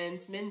 common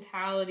sense,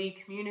 mentality,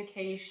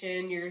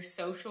 communication, your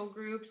social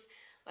groups.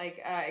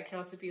 Like, it can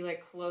also be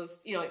like close,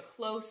 you know, like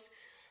close,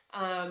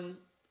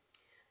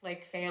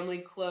 like family,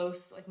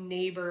 close, like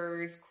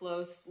neighbors,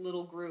 close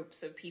little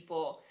groups of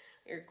people,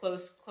 or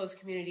close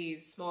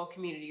communities, small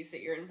communities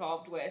that you're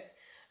involved with.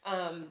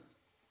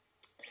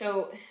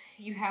 So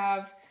you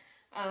have,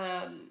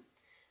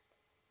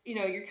 you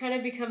know, you're kind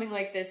of becoming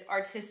like this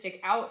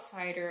artistic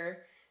outsider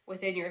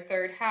within your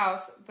third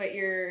house, but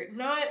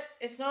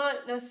it's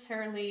not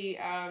necessarily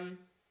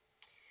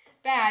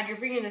bad. You're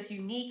bringing this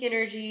unique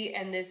energy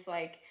and this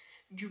like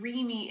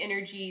dreamy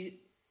energy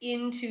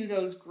into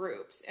those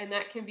groups, and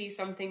that can be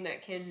something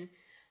that can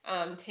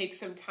take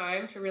some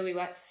time to really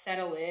let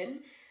settle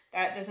in.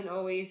 That doesn't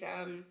always,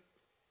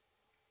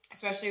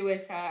 especially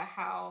with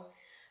how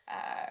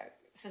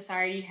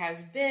society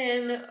has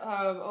been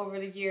over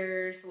the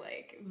years,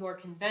 like more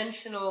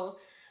conventional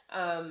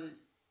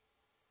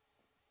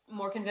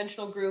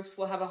groups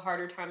will have a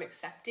harder time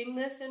accepting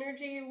this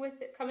energy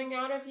with it coming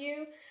out of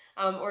you,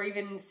 or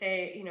even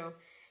say, you know,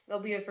 they'll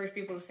be the first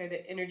people to say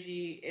that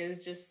energy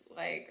is just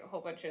like a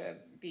whole bunch of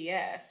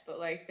BS, but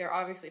like they're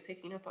obviously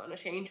picking up on a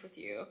change with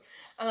you.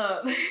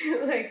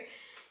 Like,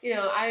 you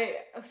know,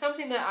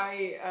 something that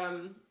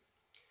I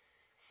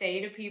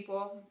say to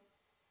people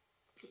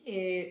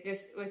is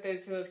just with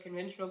those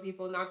conventional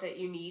people, not that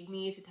you need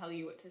me to tell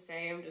you what to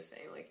say, I'm just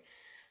saying like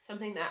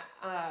something that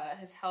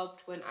has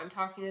helped when I'm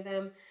talking to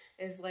them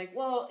is like,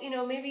 well, you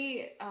know,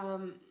 maybe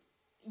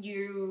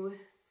you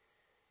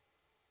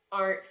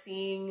aren't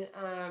seeing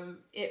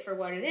it for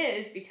what it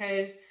is,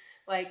 because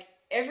like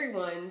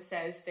everyone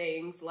says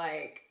things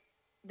like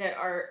that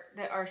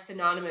are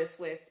synonymous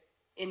with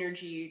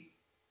energy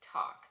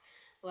talk.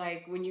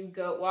 Like when you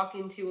walk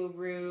into a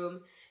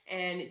room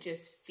and it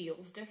just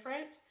feels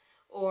different,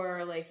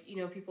 or like, you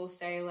know, people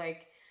say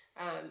like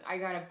I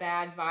got a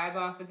bad vibe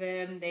off of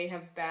them. They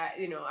have bad,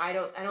 I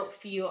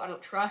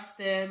don't trust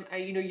them.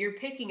 You're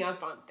picking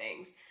up on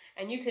things,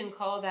 and you can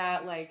call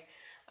that like,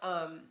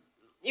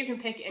 you can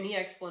pick any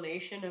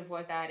explanation of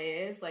what that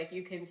is. Like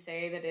you can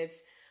say that it's,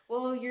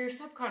 well, your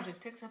subconscious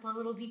picks up on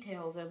little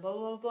details and blah,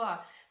 blah, blah.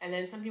 And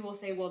then some people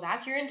say, well,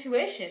 that's your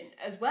intuition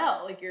as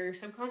well. Like your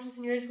subconscious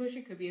and your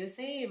intuition could be the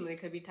same. They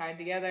could be tied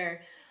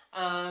together.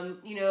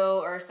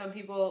 Or some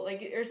people, like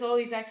there's all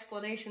these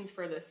explanations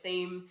for the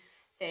same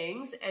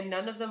things, and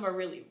none of them are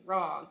really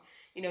wrong.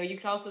 You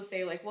could also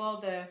say like, well,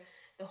 the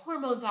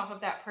hormones off of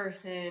that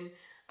person,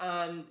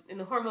 and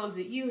the hormones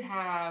that you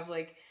have,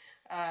 like,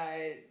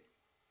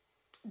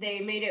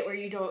 they made it where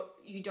you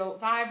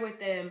don't vibe with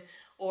them,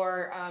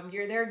 or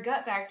their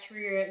gut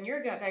bacteria and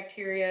your gut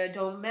bacteria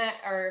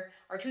are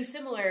too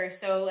similar.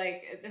 So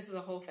like this is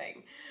a whole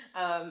thing.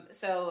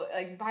 So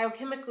like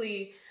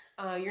biochemically,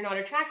 you're not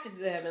attracted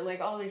to them, and like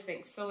all these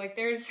things. So like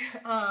there's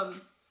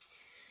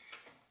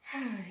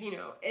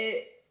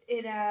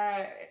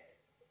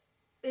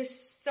there's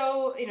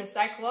so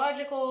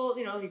psychological.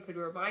 You could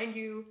remind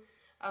you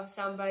of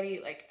somebody.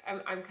 Like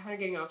I'm kind of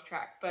getting off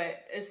track,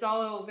 but it's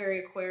all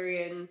very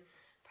Aquarian,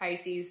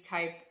 Pisces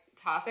type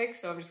topic,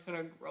 so I'm just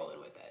gonna roll in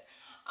with it.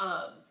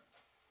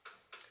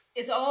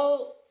 It's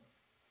all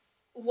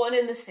one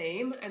and the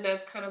same, and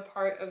that's kind of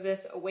part of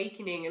this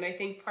awakening. And I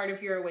think part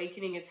of your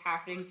awakening is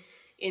happening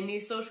in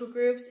these social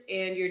groups,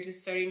 and you're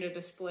just starting to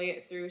display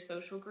it through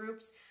social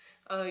groups,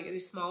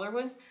 these smaller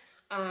ones.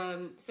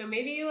 So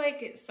maybe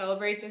like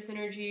celebrate this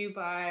energy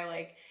by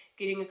like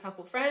getting a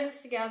couple friends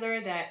together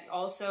that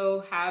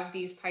also have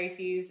these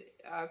Pisces,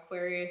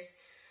 Aquarius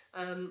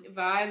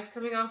vibes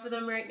coming off of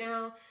them right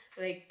now.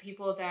 Like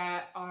people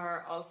that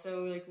are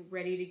also like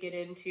ready to get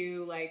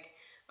into like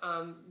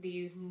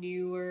these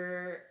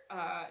newer,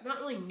 not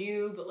really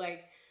new, but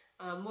like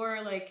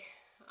more like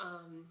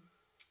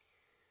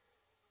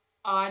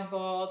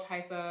oddball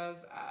type of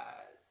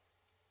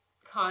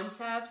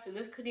concepts. And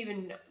this could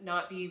even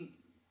not be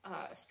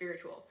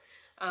spiritual.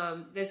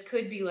 This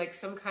could be like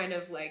some kind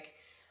of like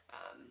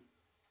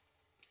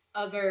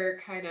other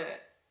kind of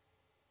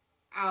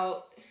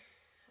out,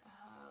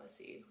 let's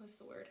see, what's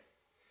the word?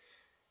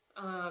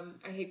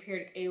 I hate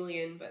paired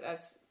alien, but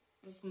that's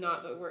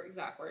not the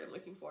exact word I'm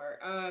looking for.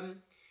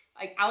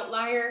 Like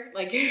outlier,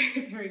 like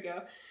there we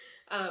go.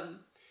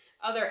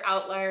 Other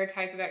outlier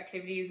type of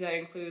activities that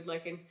include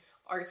like an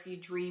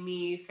artsy,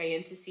 dreamy,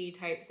 fantasy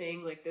type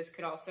thing. Like this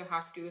could also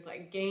have to do with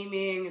like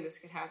gaming, and this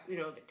could have,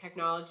 the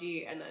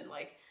technology, and then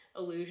like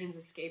illusions,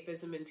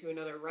 escapism into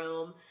another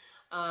realm.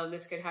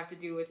 This could have to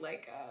do with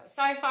like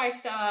sci-fi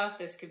stuff.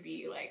 This could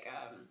be like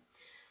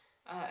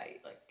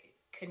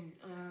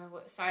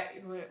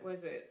what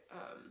was it?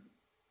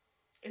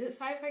 Is it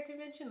sci-fi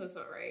convention? That's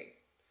not right.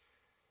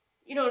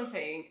 You know what I'm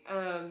saying?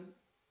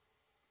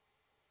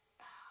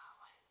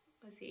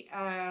 Let's see.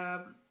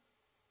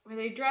 Where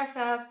they dress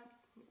up.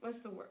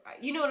 What's the word?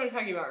 You know what I'm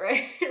talking about,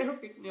 right? I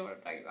don't know what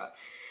I'm talking about.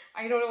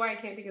 I don't know why I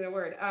can't think of the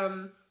word.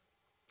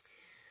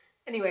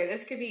 Anyway,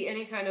 this could be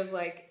any kind of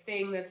like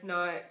thing that's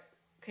not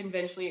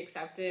conventionally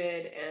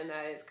accepted, and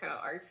that is kind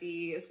of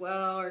artsy as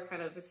well, or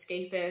kind of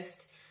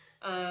escapist.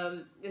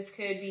 This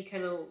could be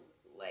kind of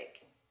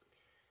like,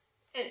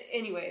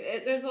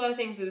 anyway, there's a lot of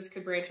things that this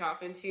could branch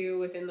off into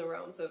within the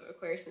realms of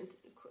Aquarius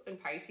and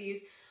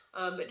Pisces.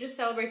 But just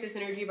celebrate this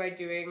energy by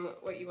doing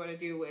what you want to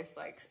do with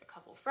like a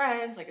couple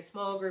friends, like a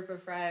small group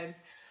of friends.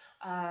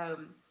 So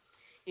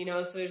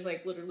there's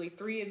like literally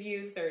 3 of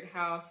you, third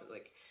house,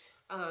 like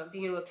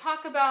being able to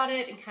talk about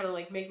it and kind of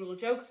like make little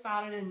jokes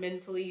about it and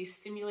mentally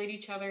stimulate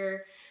each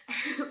other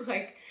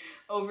like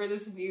over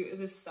this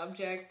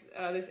subject,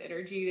 this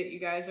energy that you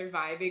guys are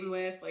vibing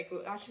with. Like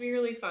that should be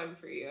really fun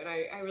for you. And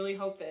I really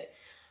hope that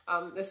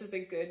this is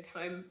a good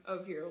time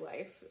of your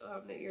life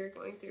that you're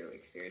going through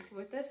experiencing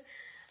with this.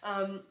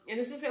 And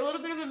this is a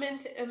little bit of a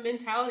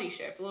mentality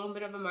shift, a little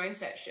bit of a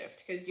mindset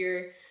shift, because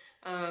you're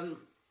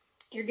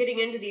getting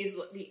into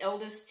the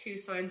eldest 2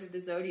 signs of the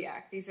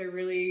zodiac. These are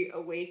really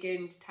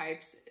awakened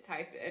type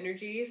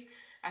energies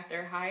at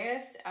their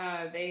highest.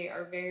 They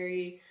are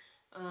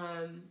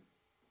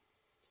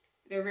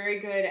they're very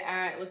good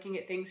at looking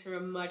at things from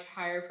a much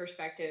higher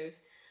perspective.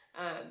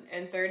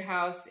 And third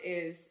house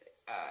is,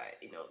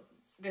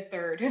 the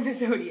third in the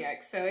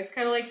zodiac. So it's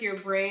kind of like your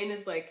brain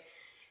is like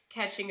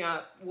catching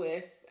up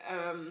with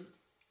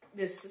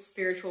this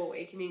spiritual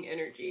awakening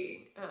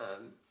energy,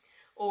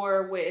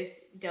 or with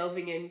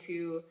delving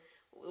into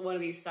one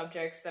of these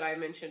subjects that I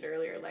mentioned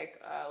earlier, like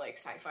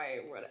sci-fi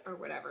or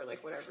whatever,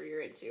 like whatever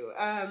you're into.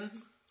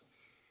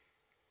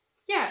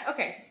 Yeah,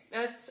 okay.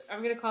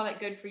 I'm going to call that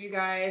good for you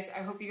guys.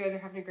 I hope you guys are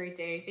having a great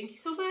day. Thank you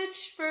so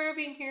much for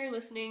being here and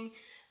listening.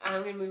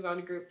 I'm going to move on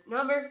to group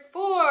number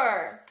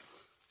 4.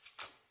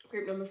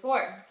 Group number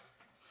 4.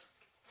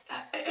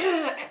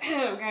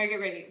 Gotta get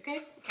ready, okay?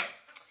 Okay.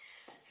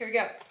 Here we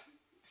go.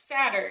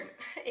 Saturn,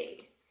 hey,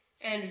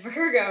 and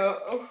Virgo,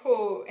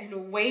 oh,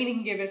 and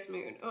waning gibbous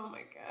moon. Oh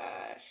my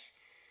gosh.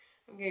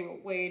 I'm getting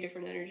a way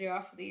different energy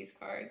off of these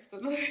cards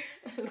than the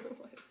other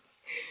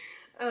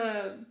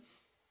ones.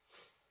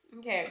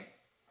 Okay.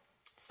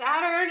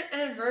 Saturn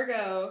and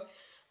Virgo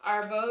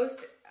are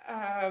both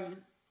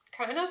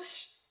kind of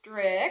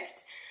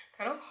strict,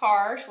 kind of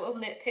harsh, a little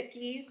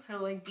nitpicky, kind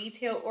of like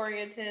detail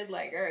oriented.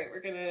 Like, all right,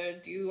 we're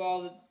gonna do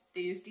all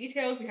these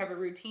details. We have a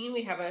routine.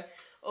 We have a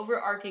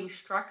overarching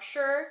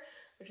structure,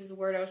 which is a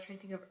word I was trying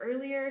to think of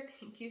earlier.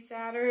 Thank you,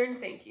 Saturn.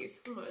 Thank you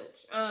so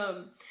much.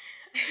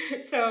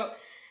 So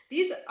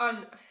these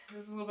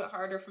this is a little bit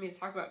harder for me to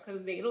talk about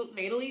because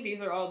natally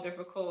these are all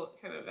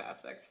difficult kind of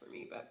aspects for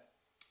me, but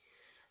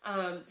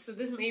so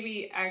this may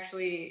be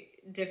actually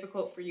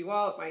difficult for you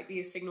all. It might be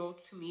a signal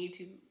to me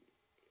to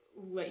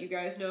let you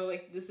guys know,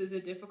 like, this is a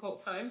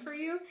difficult time for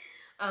you.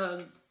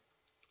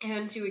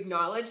 And to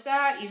acknowledge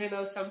that, even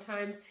though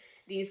sometimes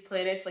these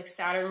planets like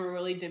Saturn will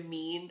really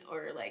demean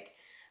or like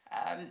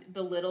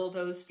belittle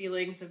those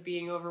feelings of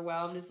being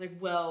overwhelmed. It's like,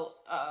 well,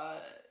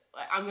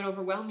 I'm going to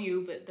overwhelm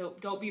you, but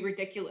don't be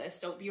ridiculous.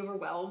 Don't be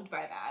overwhelmed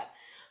by that.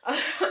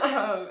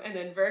 And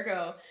then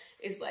Virgo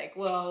is like,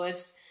 well,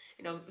 it's,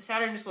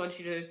 Saturn just wants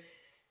you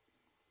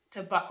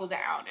to buckle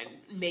down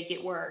and make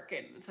it work.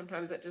 And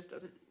sometimes that just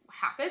doesn't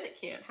happen. It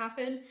can't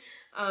happen.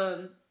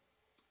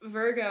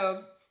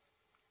 Virgo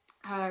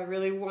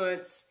really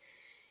wants,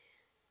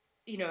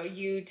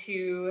 you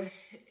to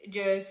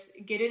just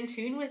get in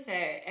tune with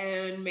it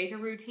and make a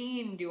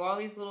routine, do all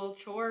these little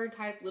chore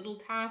type little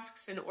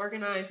tasks and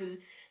organize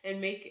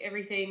and make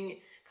everything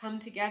come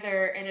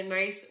together in a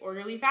nice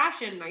orderly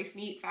fashion, nice,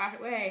 neat, fat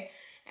way.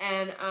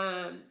 And,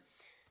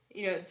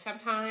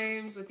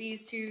 sometimes with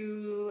these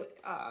two,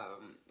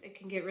 it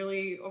can get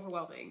really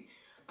overwhelming.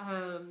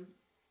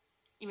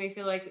 You may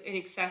feel like an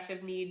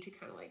excessive need to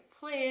kind of like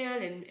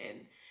plan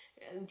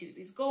and do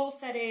these goal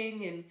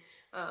setting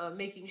and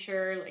making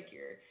sure like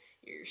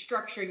you're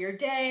structuring your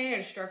day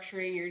and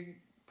structuring your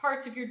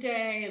parts of your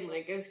day, and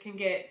like this can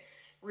get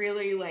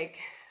really like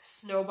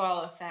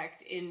snowball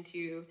effect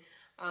into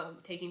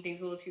taking things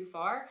a little too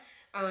far.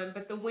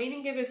 But the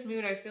waning gibbous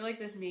moon, I feel like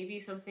this may be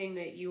something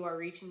that you are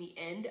reaching the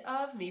end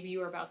of. Maybe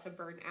you are about to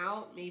burn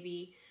out.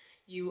 Maybe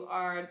you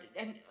are,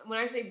 and when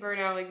I say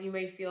burnout, like you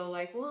may feel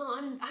like, well,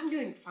 I'm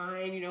doing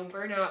fine.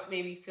 Burnout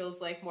maybe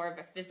feels like more of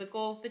a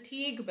physical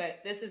fatigue, but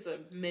this is a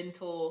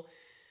mental,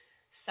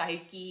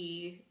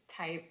 psyche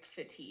type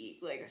fatigue,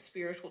 like a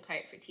spiritual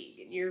type fatigue,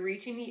 and you're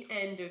reaching the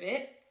end of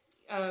it.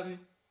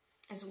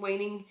 As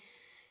waning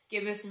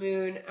gibbous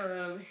moon,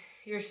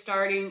 you're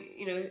starting,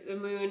 the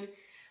moon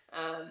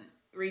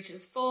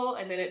reaches full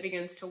and then it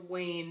begins to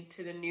wane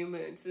to the new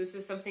moon. So this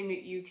is something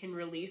that you can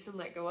release and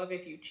let go of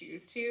if you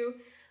choose to.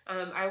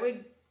 I'm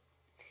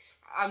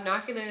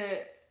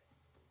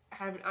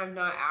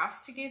not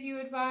asked to give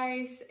you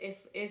advice.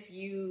 If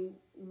you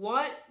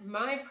want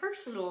my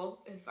personal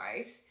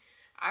advice,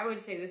 I would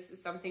say this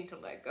is something to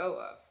let go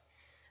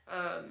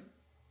of,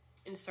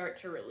 and start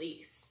to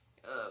release.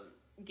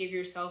 Give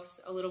yourself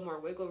a little more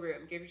wiggle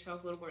room, give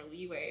yourself a little more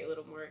leeway, a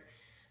little more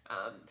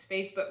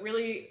space, but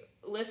really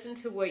listen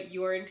to what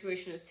your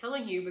intuition is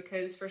telling you,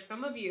 because for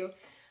some of you,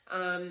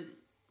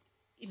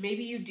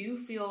 maybe you do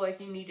feel like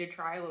you need to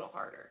try a little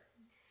harder.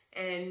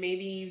 And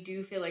maybe you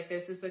do feel like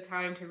this is the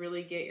time to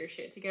really get your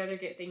shit together,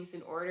 get things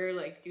in order,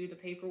 like do the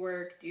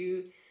paperwork,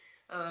 do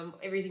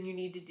everything you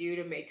need to do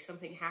to make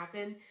something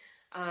happen.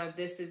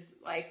 This is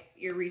like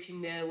you're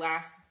reaching the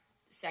last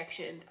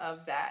section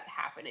of that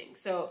happening.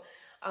 So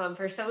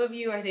for some of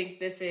you, I think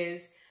this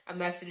is a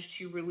message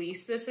to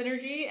release this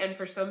energy. And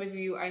for some of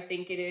you, I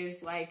think it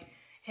is like,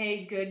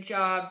 hey, good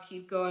job,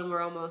 keep going,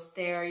 we're almost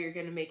there, you're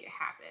going to make it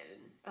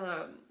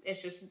happen.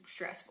 It's just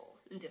stressful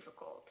and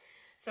difficult.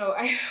 So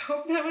I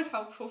hope that was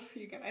helpful for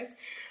you guys.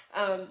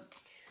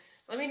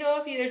 Let me know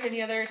if there's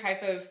any other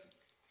type of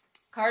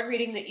card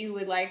reading that you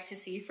would like to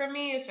see from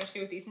me,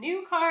 especially with these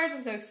new cards.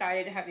 I'm so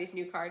excited to have these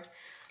new cards.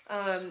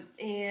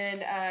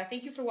 And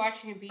thank you for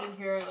watching and being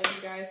here. I love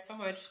you guys so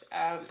much.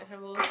 And I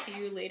will see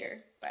you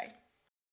later. Bye.